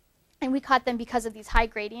 And we caught them because of these high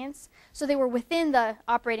gradients. So they were within the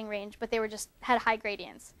operating range, but they were just had high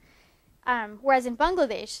gradients. Whereas in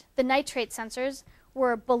Bangladesh, the nitrate sensors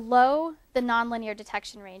were below the nonlinear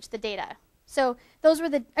detection range, the data. So those were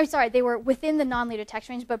they were within the nonlinear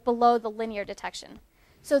detection range, but below the linear detection.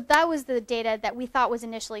 So that was the data that we thought was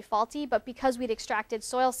initially faulty, but because we'd extracted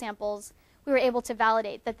soil samples, we were able to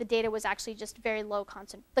validate that the data was actually just very low,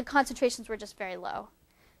 the concentrations were just very low.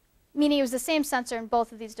 Meaning it was the same sensor in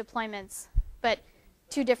both of these deployments, but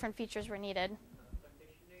two different features were needed.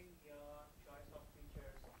 Conditioning your choice of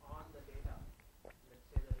features on the data. Let's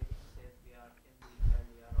say the reading says we are in the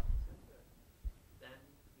LDR of the sensor. Then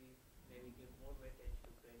we maybe give more weightage to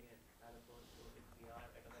gradient as opposed to if we are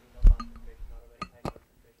at a very low concentration or a very high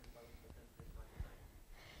concentration, but the sensor is not designed.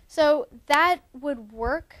 So that would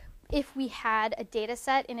work if we had a data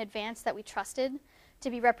set in advance that we trusted to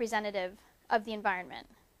be representative of the environment.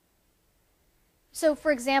 So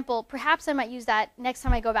for example, perhaps I might use that next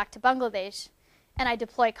time I go back to Bangladesh and I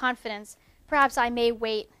deploy confidence. Perhaps I may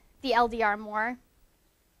weight the LDR more.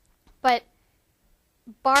 But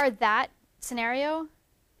bar that scenario,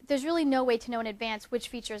 there's really no way to know in advance which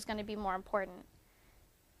feature is going to be more important.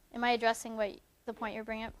 Am I addressing the point you're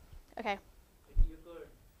bringing up? Okay. You could,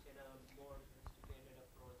 in a more sophisticated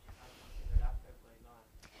approach, have something adaptive going on.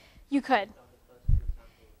 You could. On the first few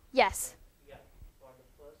samples. Yes. Yeah, for the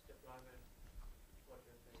first deployment, what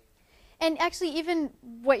you're saying. And actually, even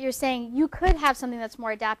what you're saying, you could have something that's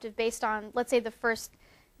more adaptive based on, let's say, the first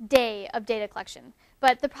day of data collection.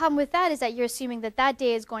 But the problem with that is that you're assuming that that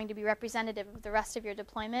day is going to be representative of the rest of your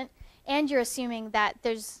deployment, and you're assuming that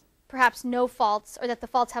there's perhaps no faults, or that the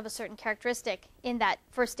faults have a certain characteristic in that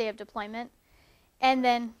first day of deployment. And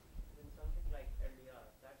then In something like LDR,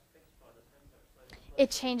 that's fixed for the sensor. So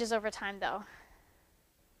it changes over time, though.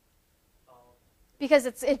 uh, Because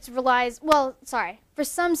it relies, well, sorry, for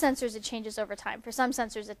some sensors it changes over time. For some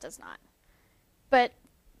sensors it does not. But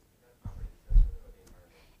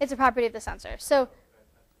it's a property of the sensor. So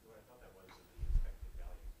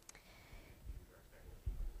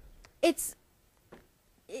it's,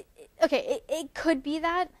 it could be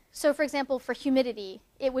that. So for example, for humidity,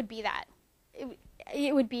 it would be that.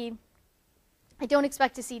 It would be, I don't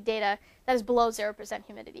expect to see data that is below 0%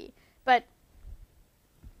 humidity. But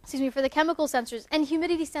excuse me, for the chemical sensors, and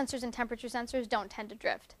humidity sensors and temperature sensors don't tend to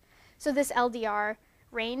drift. So this LDR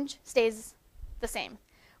range stays the same.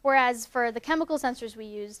 Whereas for the chemical sensors we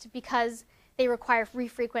used, because they require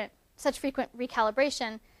such frequent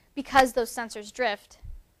recalibration, because those sensors drift,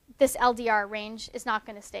 this LDR range is not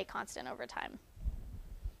going to stay constant over time.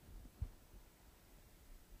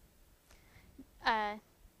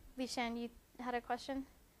 Lishan, you had a question?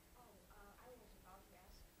 I was about to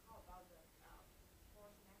ask, how about the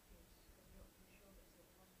false negatives? Because you showed us the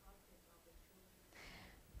false positives of the two.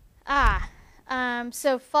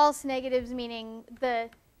 So false negatives meaning the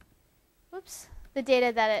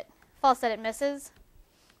data that false that it misses.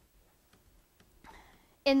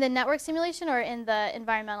 In the network simulation or in the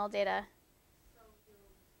environmental data? So you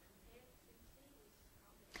compared Sympathy with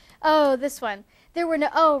confidence. Oh, this one. There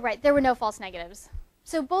were no false negatives.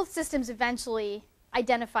 So both systems eventually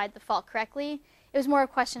identified the fault correctly. It was more a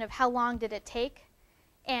question of how long did it take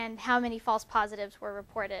and how many false positives were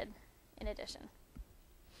reported in addition.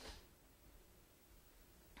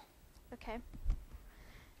 Okay.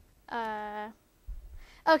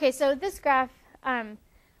 Okay, so this graph,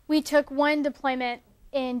 we took one deployment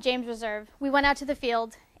in James Reserve. We went out to the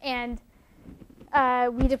field and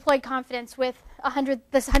we deployed confidence with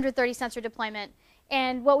this 130 sensor deployment.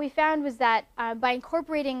 And what we found was that by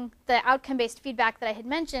incorporating the outcome-based feedback that I had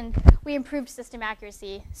mentioned, we improved system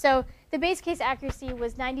accuracy. So the base case accuracy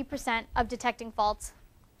was 90% of detecting faults.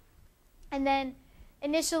 And then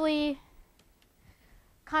initially,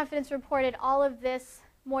 confidence reported all of this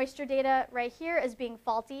moisture data right here as being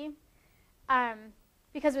faulty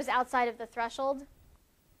because it was outside of the threshold.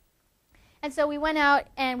 And so we went out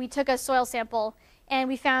and we took a soil sample, and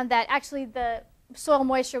we found that actually the soil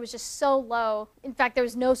moisture was just so low. In fact, there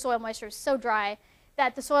was no soil moisture. It was so dry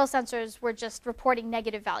that the soil sensors were just reporting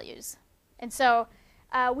negative values. And so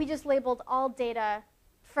we just labeled all data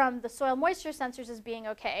from the soil moisture sensors as being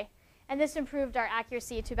okay. And this improved our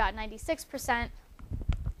accuracy to about 96%.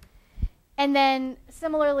 And then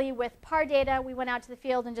similarly with PAR data, we went out to the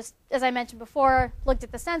field and just, as I mentioned before, looked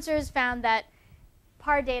at the sensors, found that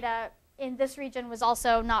PAR data in this region was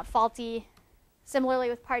also not faulty. Similarly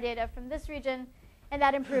with PAR data from this region, and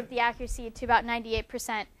that improved the accuracy to about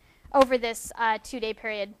 98% over this 2-day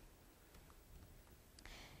period.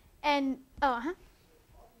 And,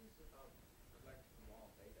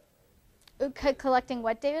 collecting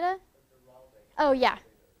what data? Oh, yeah.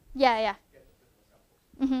 Yeah.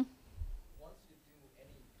 Mm-hmm. Once you do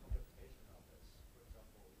any computation of this, for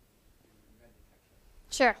example, do event detection,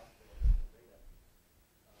 Sure. data,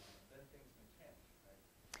 then things can change, right?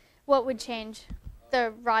 What would change?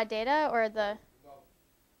 The raw data or the? Well,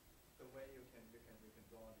 the way you can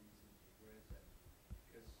draw these grids, and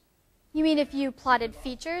because You mean if you plotted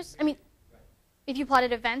features? I mean, right. if you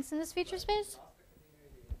plotted events in this feature space? Lost the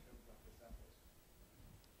continuity in terms of the samples.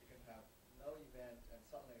 You can have no event and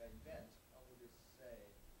suddenly an event. How would you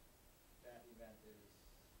say that event is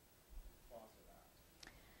false or not?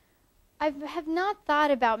 I have not thought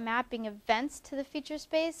about mapping events to the feature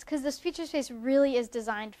space because this feature space really is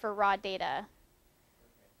designed for raw data.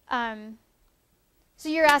 So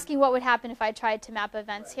you're asking what would happen if I tried to map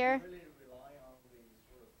events here? You really rely on the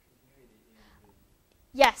sort of continuity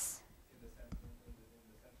Yes, in the sensor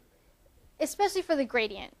data. especially for the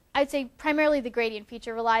gradient. I'd say primarily the gradient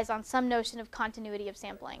feature relies on some notion of continuity of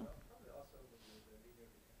sampling. Probably also the linear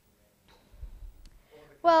detection range. Or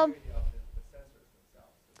the Well, continuity of the sensors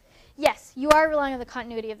themselves. yes, you are relying on the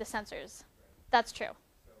continuity of the sensors. That's true.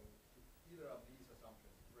 So either of these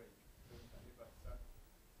assumptions break. So you've got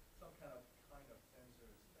some kind of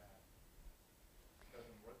sensors that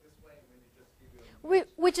doesn't work this way, when you just give you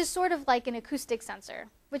Which is sort of like an acoustic sensor,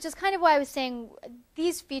 which is kind of why I was saying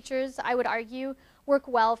these features, I would argue, work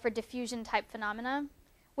well for diffusion type phenomena,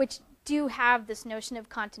 which do have this notion of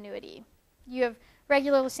continuity. You have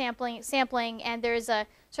regular sampling, and there is a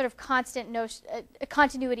sort of constant notion, a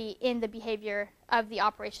continuity in the behavior of the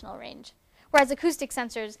operational range. Whereas acoustic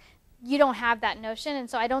sensors, you don't have that notion, and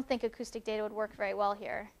so I don't think acoustic data would work very well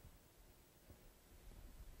here.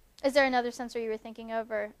 Is there another sensor you were thinking of,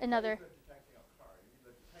 or another? If you're detecting a car, you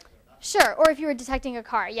either detect it or not. Sure, or if you were detecting a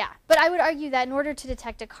car, yeah. But I would argue that in order to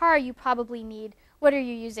detect a car, you probably need, what are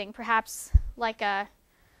you using? Perhaps like the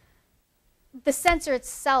sensor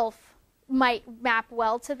itself might map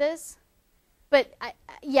well to this. But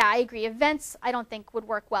yeah, I agree. Events, I don't think would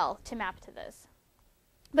work well to map to this.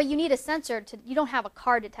 But you need a sensor you don't have a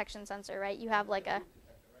car detection sensor, right? You have like a,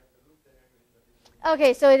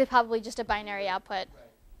 okay, so it is probably just a binary output.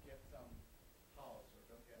 Right. Get some pulse or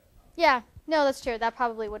don't get a pulse. Yeah, no, that's true. That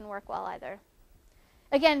probably wouldn't work well either.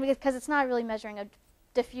 Again, because it's not really measuring a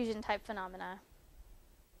diffusion type phenomena.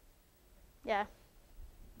 Yeah.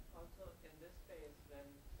 Also, in this case, when,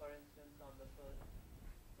 for instance, on the first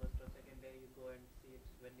or second day you go and see it's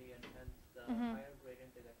windy and hence the higher gradient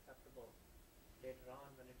is acceptable. Later on,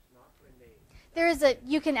 when it's not windy, There is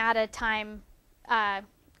you can add a time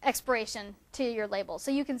expiration to your label. So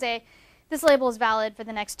you can say, this label is valid for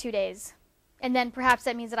the next 2 days. And then perhaps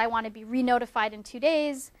that means that I want to be re-notified in 2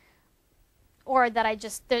 days, or that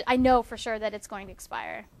I know for sure that it's going to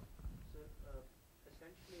expire. so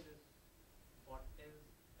essentially this, what is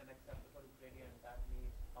an acceptable gradient, that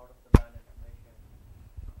means out of the band information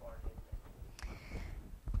for data.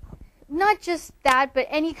 Not just that, but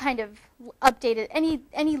any kind of updated,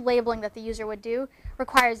 any labeling that the user would do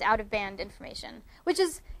requires out-of-band information,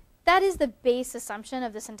 that is the base assumption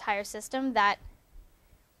of this entire system, that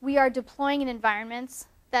we are deploying in environments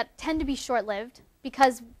that tend to be short-lived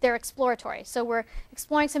because they're exploratory. So we're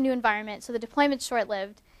exploring some new environment, so the deployment's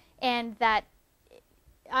short-lived, and that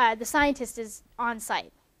the scientist is on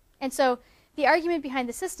site. And so the argument behind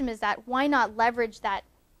the system is that why not leverage that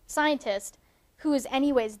scientist who is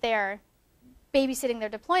anyways there babysitting their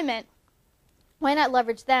deployment, why not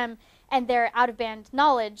leverage them and their out-of-band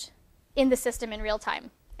knowledge in the system in real time?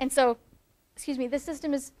 And so, this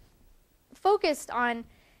system is focused on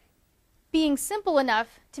being simple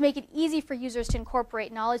enough to make it easy for users to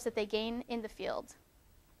incorporate knowledge that they gain in the field.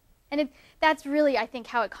 And that's really, I think,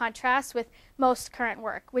 how it contrasts with most current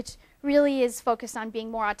work, which really is focused on being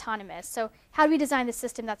more autonomous. So how do we design the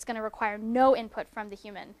system that's going to require no input from the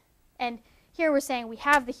human? And here we're saying we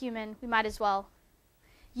have the human, we might as well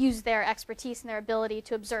use their expertise and their ability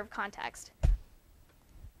to observe context.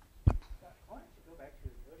 I wanted to go back to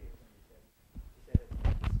the earlier thing you said that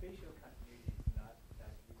spatial continuity is not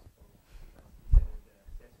that useful because you said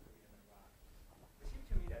sensory and the rock. It seemed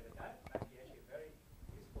to me that might be actually a very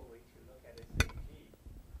useful way to look at it.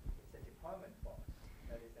 It's a deployment fault.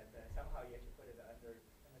 That is that somehow you actually put it under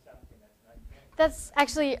something that's not That's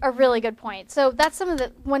actually a really good point. So that's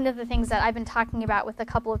one of the things that I've been talking about with a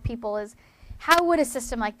couple of people is how would a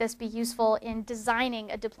system like this be useful in designing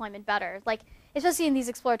a deployment better? Like, especially in these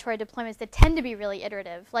exploratory deployments that tend to be really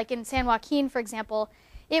iterative. Like in San Joaquin, for example,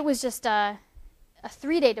 it was just a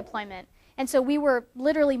 3-day deployment. And so we were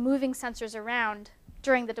literally moving sensors around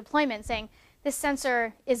during the deployment saying, this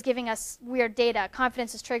sensor is giving us weird data.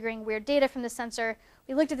 Confidence is triggering weird data from the sensor.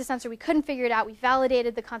 We looked at the sensor. We couldn't figure it out. We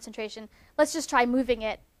validated the concentration. Let's just try moving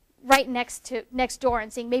it right next door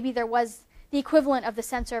and seeing maybe there was the equivalent of the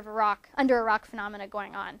sensor of a rock, under a rock phenomena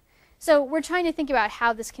going on. So we're trying to think about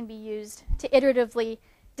how this can be used to iteratively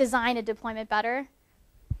design a deployment better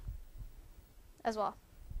as well.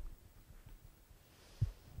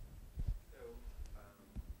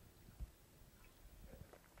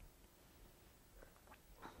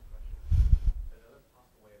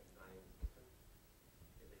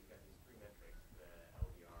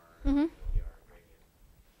 Mm-hmm. LDR gradient,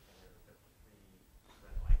 and there's the 3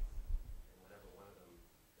 red lights, and whenever one of them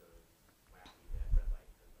goes wacky, that red light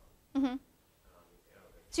turns on. Mm-hmm.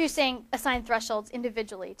 So you're saying assign thresholds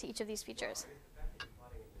individually to each of these features? Well, the fact that you're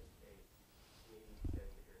plotting in this space means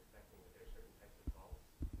that you're expecting that there's certain types of faults.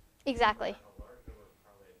 Exactly. A large number of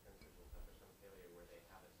correlated sensors will suffer some failure where they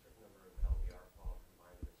have a certain number of LDR faults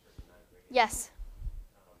combined with a certain amount of gradient. Yes.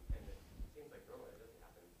 And it seems like normally it doesn't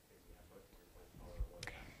happen because you have most of your points following one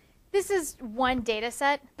path. This is one data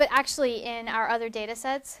set, but actually in our other data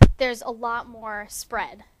sets, there's a lot more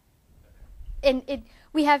spread. And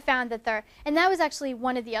we have found that and that was actually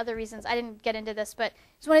one of the other reasons, I didn't get into this, but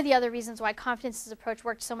it's one of the other reasons why Confidence's approach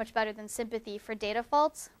worked so much better than Sympathy for data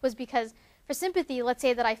faults, was because for Sympathy, let's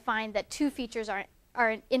say that I find that 2 features are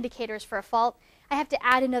indicators for a fault. I have to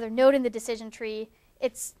add another node in the decision tree.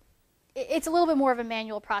 It's a little bit more of a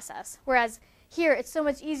manual process, whereas here, it's so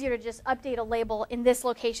much easier to just update a label in this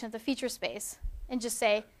location of the feature space and just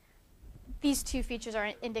say, these 2 features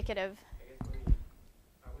are indicative. I guess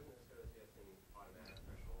I wasn't necessarily suggesting automatic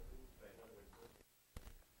thresholding, but in other words,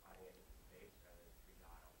 plotting it in space rather than 3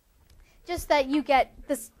 dials. Just that you get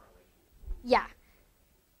this, yeah.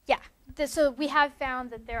 So we have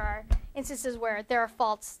found that there are instances where there are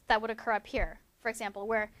faults that would occur up here, for example,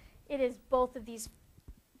 where it is both of these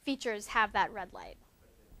features have that red light.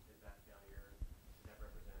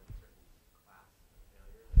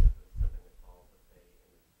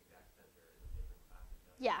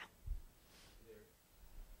 Yeah.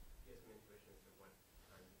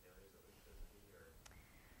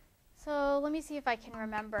 So let me see if I can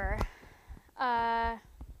remember.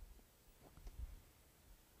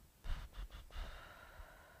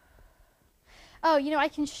 Oh, I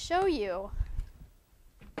can show you.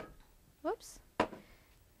 Whoops.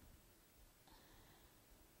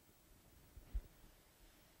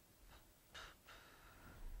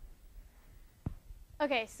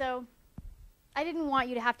 Okay, so I didn't want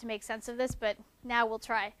you to have to make sense of this, but now we'll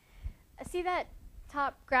try. See that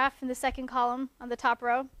top graph in the second column on the top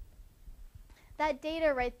row? That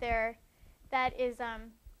data right there, that is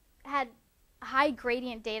had high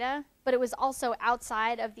gradient data, but it was also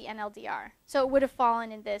outside of the NLDR. So it would have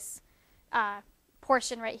fallen in this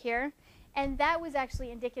portion right here. And that was actually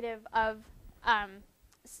indicative of the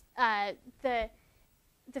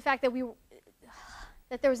fact that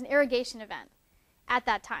that there was an irrigation event at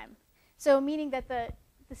that time. So meaning that the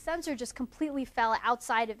sensor just completely fell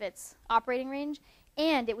outside of its operating range,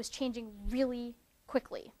 and it was changing really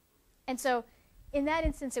quickly. And so in that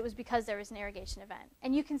instance, it was because there was an irrigation event.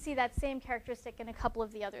 And you can see that same characteristic in a couple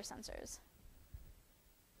of the other sensors.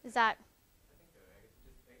 Is that? I think so. I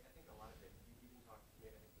think a lot of it, you can talk,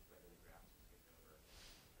 maybe I think this might have been the graphs just skipped over. I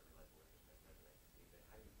realize in retrospect that's nice to see, but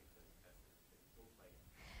how do you fix those tests? It seems like.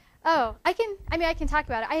 Oh, I can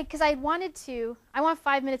talk about it. Because I want 5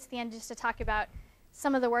 minutes at the end just to talk about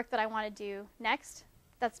some of the work that I want to do next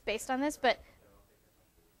that's based on this, but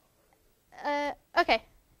okay.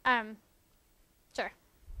 Sure.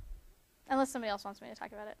 Unless somebody else wants me to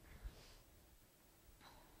talk about it.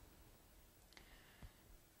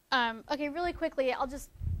 Okay, really quickly, I'll just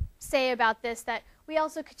say about this that we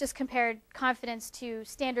also just compared confidence to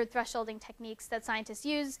standard thresholding techniques that scientists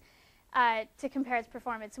use to compare its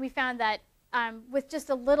performance. And we found that with just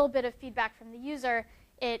a little bit of feedback from the user,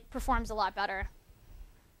 it performs a lot better.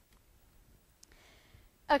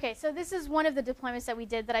 Okay, so this is one of the deployments that we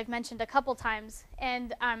did that I've mentioned a couple times.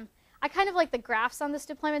 And I kind of like the graphs on this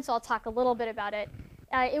deployment, so I'll talk a little bit about it.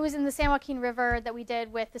 It was in the San Joaquin River that we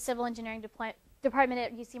did with the Civil Engineering Department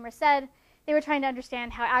at UC Merced. They were trying to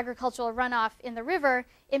understand how agricultural runoff in the river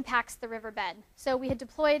impacts the riverbed. So we had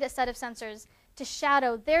deployed a set of sensors to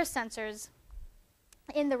shadow their sensors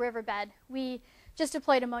in the riverbed. We just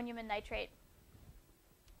deployed ammonium and nitrate.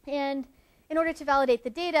 And in order to validate the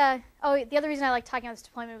data, oh, the other reason I like talking about this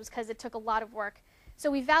deployment was because it took a lot of work. So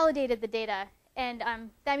we validated the data, and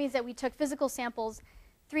that means that we took physical samples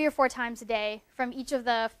 3 or 4 times a day from each of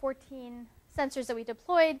the 14 sensors that we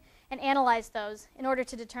deployed and analyzed those in order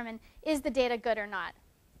to determine, is the data good or not?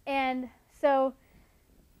 And so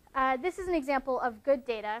this is an example of good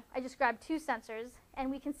data. I just grabbed 2 sensors, and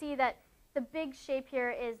we can see that the big shape here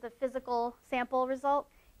is the physical sample result,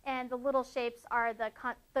 and the little shapes are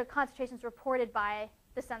the concentrations reported by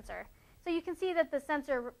the sensor. So you can see that the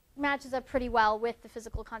sensor matches up pretty well with the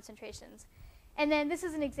physical concentrations. And then this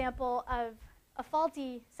is an example of a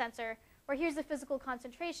faulty sensor, where here's the physical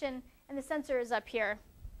concentration, and the sensor is up here.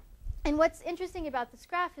 And what's interesting about this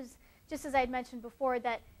graph is, just as I had mentioned before,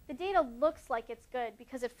 that the data looks like it's good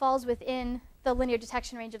because it falls within the linear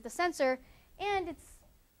detection range of the sensor, and it's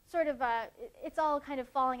sort of, it's all kind of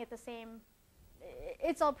falling at the same,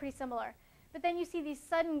 it's all pretty similar. But then you see these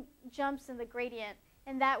sudden jumps in the gradient,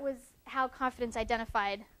 and that was how Confidence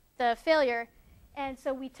identified the failure. And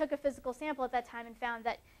so we took a physical sample at that time and found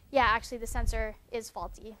that, yeah, actually the sensor is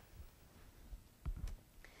faulty.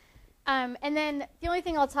 And then the only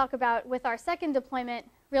thing I'll talk about with our second deployment,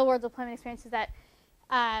 real-world deployment experience, is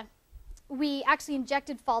that we actually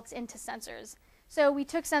injected faults into sensors. So we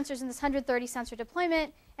took sensors in this 130 sensor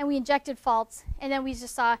deployment, and we injected faults, and then we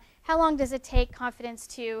just saw how long does it take Confidence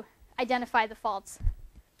to identify the faults.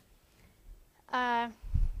 I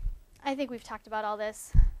think we've talked about all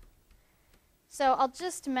this. So I'll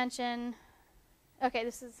just mention, okay,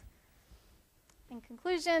 this is in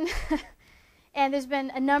conclusion. And there's been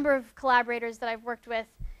a number of collaborators that I've worked with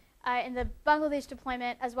in the Bangladesh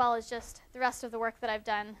deployment, as well as just the rest of the work that I've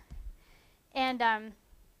done. And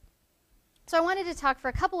so I wanted to talk for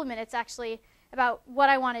a couple of minutes, actually, about what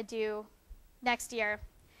I want to do next year.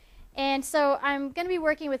 And so I'm going to be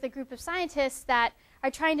working with a group of scientists that are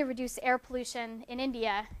trying to reduce air pollution in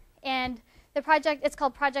India. And the project, it's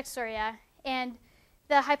called Project Surya. And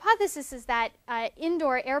the hypothesis is that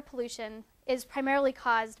indoor air pollution is primarily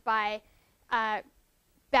caused by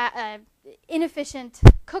inefficient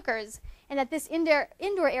cookers, and that this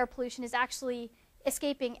indoor air pollution is actually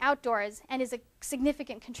escaping outdoors and is a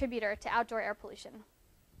significant contributor to outdoor air pollution.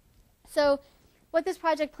 So what this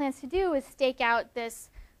project plans to do is stake out this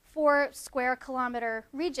 4 square kilometer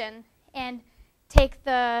region and take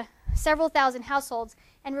the several thousand households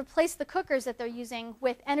and replace the cookers that they're using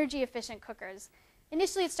with energy efficient cookers.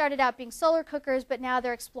 Initially it started out being solar cookers, but now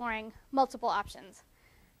they're exploring multiple options.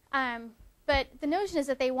 But the notion is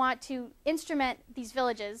that they want to instrument these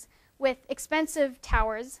villages with expensive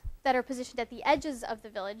towers that are positioned at the edges of the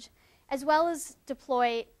village, as well as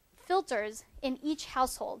deploy filters in each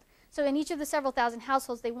household. So in each of the several thousand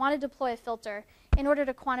households, they want to deploy a filter in order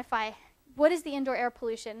to quantify what is the indoor air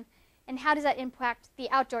pollution and how does that impact the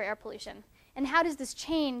outdoor air pollution, and how does this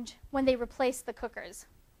change when they replace the cookers.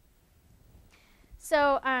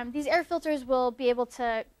 So these air filters will be able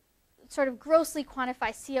to sort of grossly quantify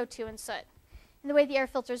CO2 and soot. And the way the air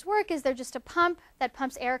filters work is they're just a pump that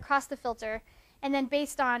pumps air across the filter, and then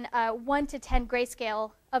based on a 1 to 10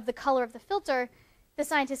 grayscale of the color of the filter, the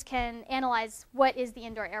scientists can analyze what is the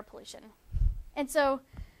indoor air pollution. And so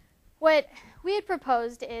what we had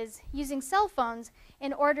proposed is using cell phones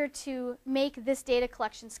in order to make this data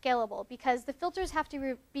collection scalable, because the filters have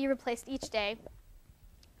to be replaced each day,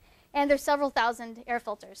 and there's several thousand air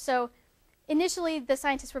filters. So initially, the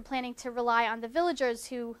scientists were planning to rely on the villagers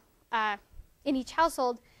who, in each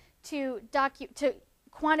household, to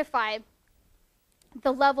quantify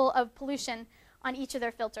the level of pollution on each of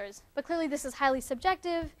their filters. But clearly, this is highly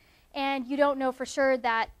subjective, and you don't know for sure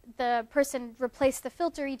that the person replaced the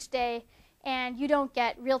filter each day, and you don't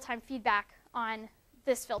get real-time feedback on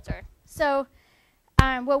this filter. So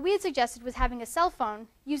what we had suggested was having a cell phone,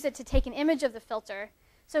 use it to take an image of the filter.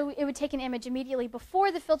 So it would take an image immediately before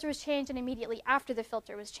the filter was changed and immediately after the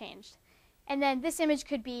filter was changed. And then this image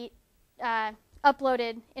could be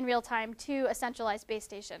uploaded in real time to a centralized base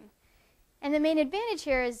station. And the main advantage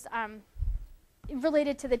here is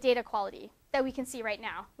related to the data quality that we can see right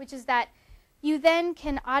now, which is that you then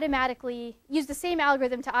can automatically use the same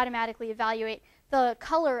algorithm to automatically evaluate the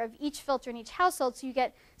color of each filter in each household, so you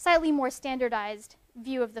get slightly more standardized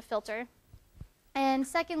view of the filter. And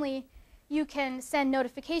secondly, you can send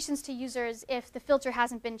notifications to users if the filter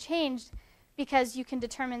hasn't been changed, because you can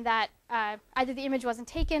determine that either the image wasn't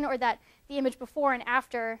taken or that the image before and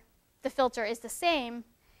after the filter is the same.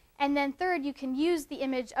 And then third, you can use the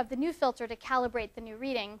image of the new filter to calibrate the new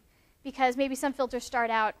reading, because maybe some filters start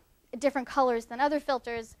out different colors than other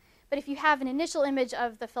filters, but if you have an initial image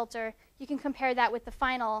of the filter, you can compare that with the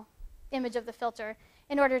final image of the filter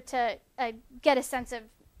in order to get a sense of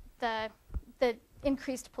the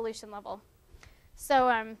increased pollution level.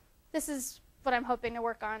 So this is what I'm hoping to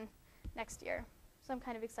work on next year. So I'm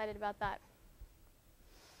kind of excited about that.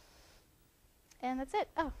 And that's it.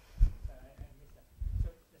 Oh. I missed that. So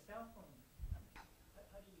the cell phone,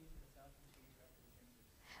 how do you use the cell phone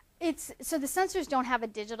to interact with the sensors? So the sensors don't have a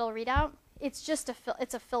digital readout. It's just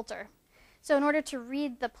it's a filter. So in order to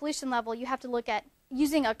read the pollution level, you have to look at,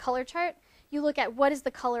 using a color chart, you look at what is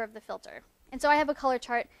the color of the filter. And so I have a color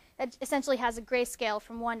chart that essentially has a grayscale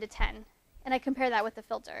from 1 to 10, and I compare that with the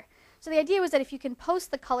filter. So the idea was that if you can post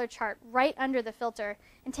the color chart right under the filter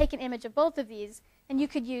and take an image of both of these, then you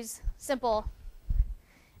could use simple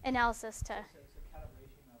analysis to... So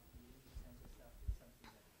calibration of the sensor stuff is something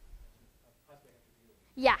that you possibly have to do.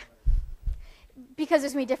 Yeah. Because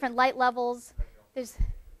there's going to be different light levels. There's...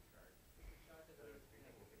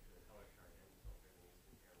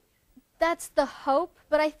 That's the hope,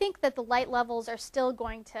 but I think that the light levels are still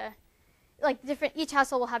going to, like, each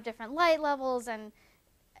household will have different light levels, and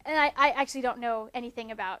I actually don't know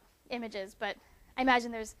anything about images, but I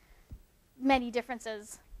imagine there's many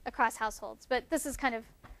differences across households. But this is kind of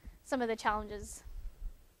some of the challenges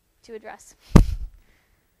to address.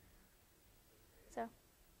 So,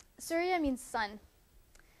 Surya means sun.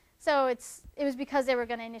 So it was because they were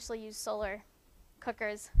going to initially use solar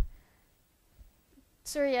cookers.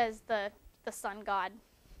 Surya is the sun god.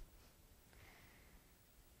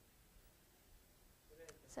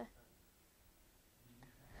 So,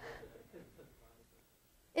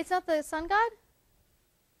 it's not the sun god?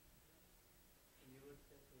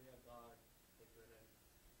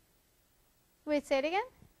 Wait, say it again?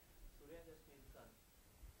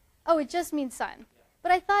 Oh, it just means sun.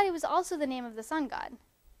 But I thought it was also the name of the sun god.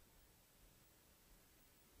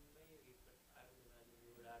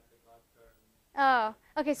 Oh,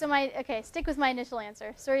 okay. So stick with my initial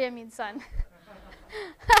answer. Surya means sun.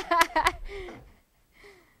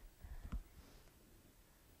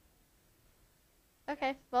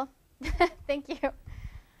 Okay. Well, thank you.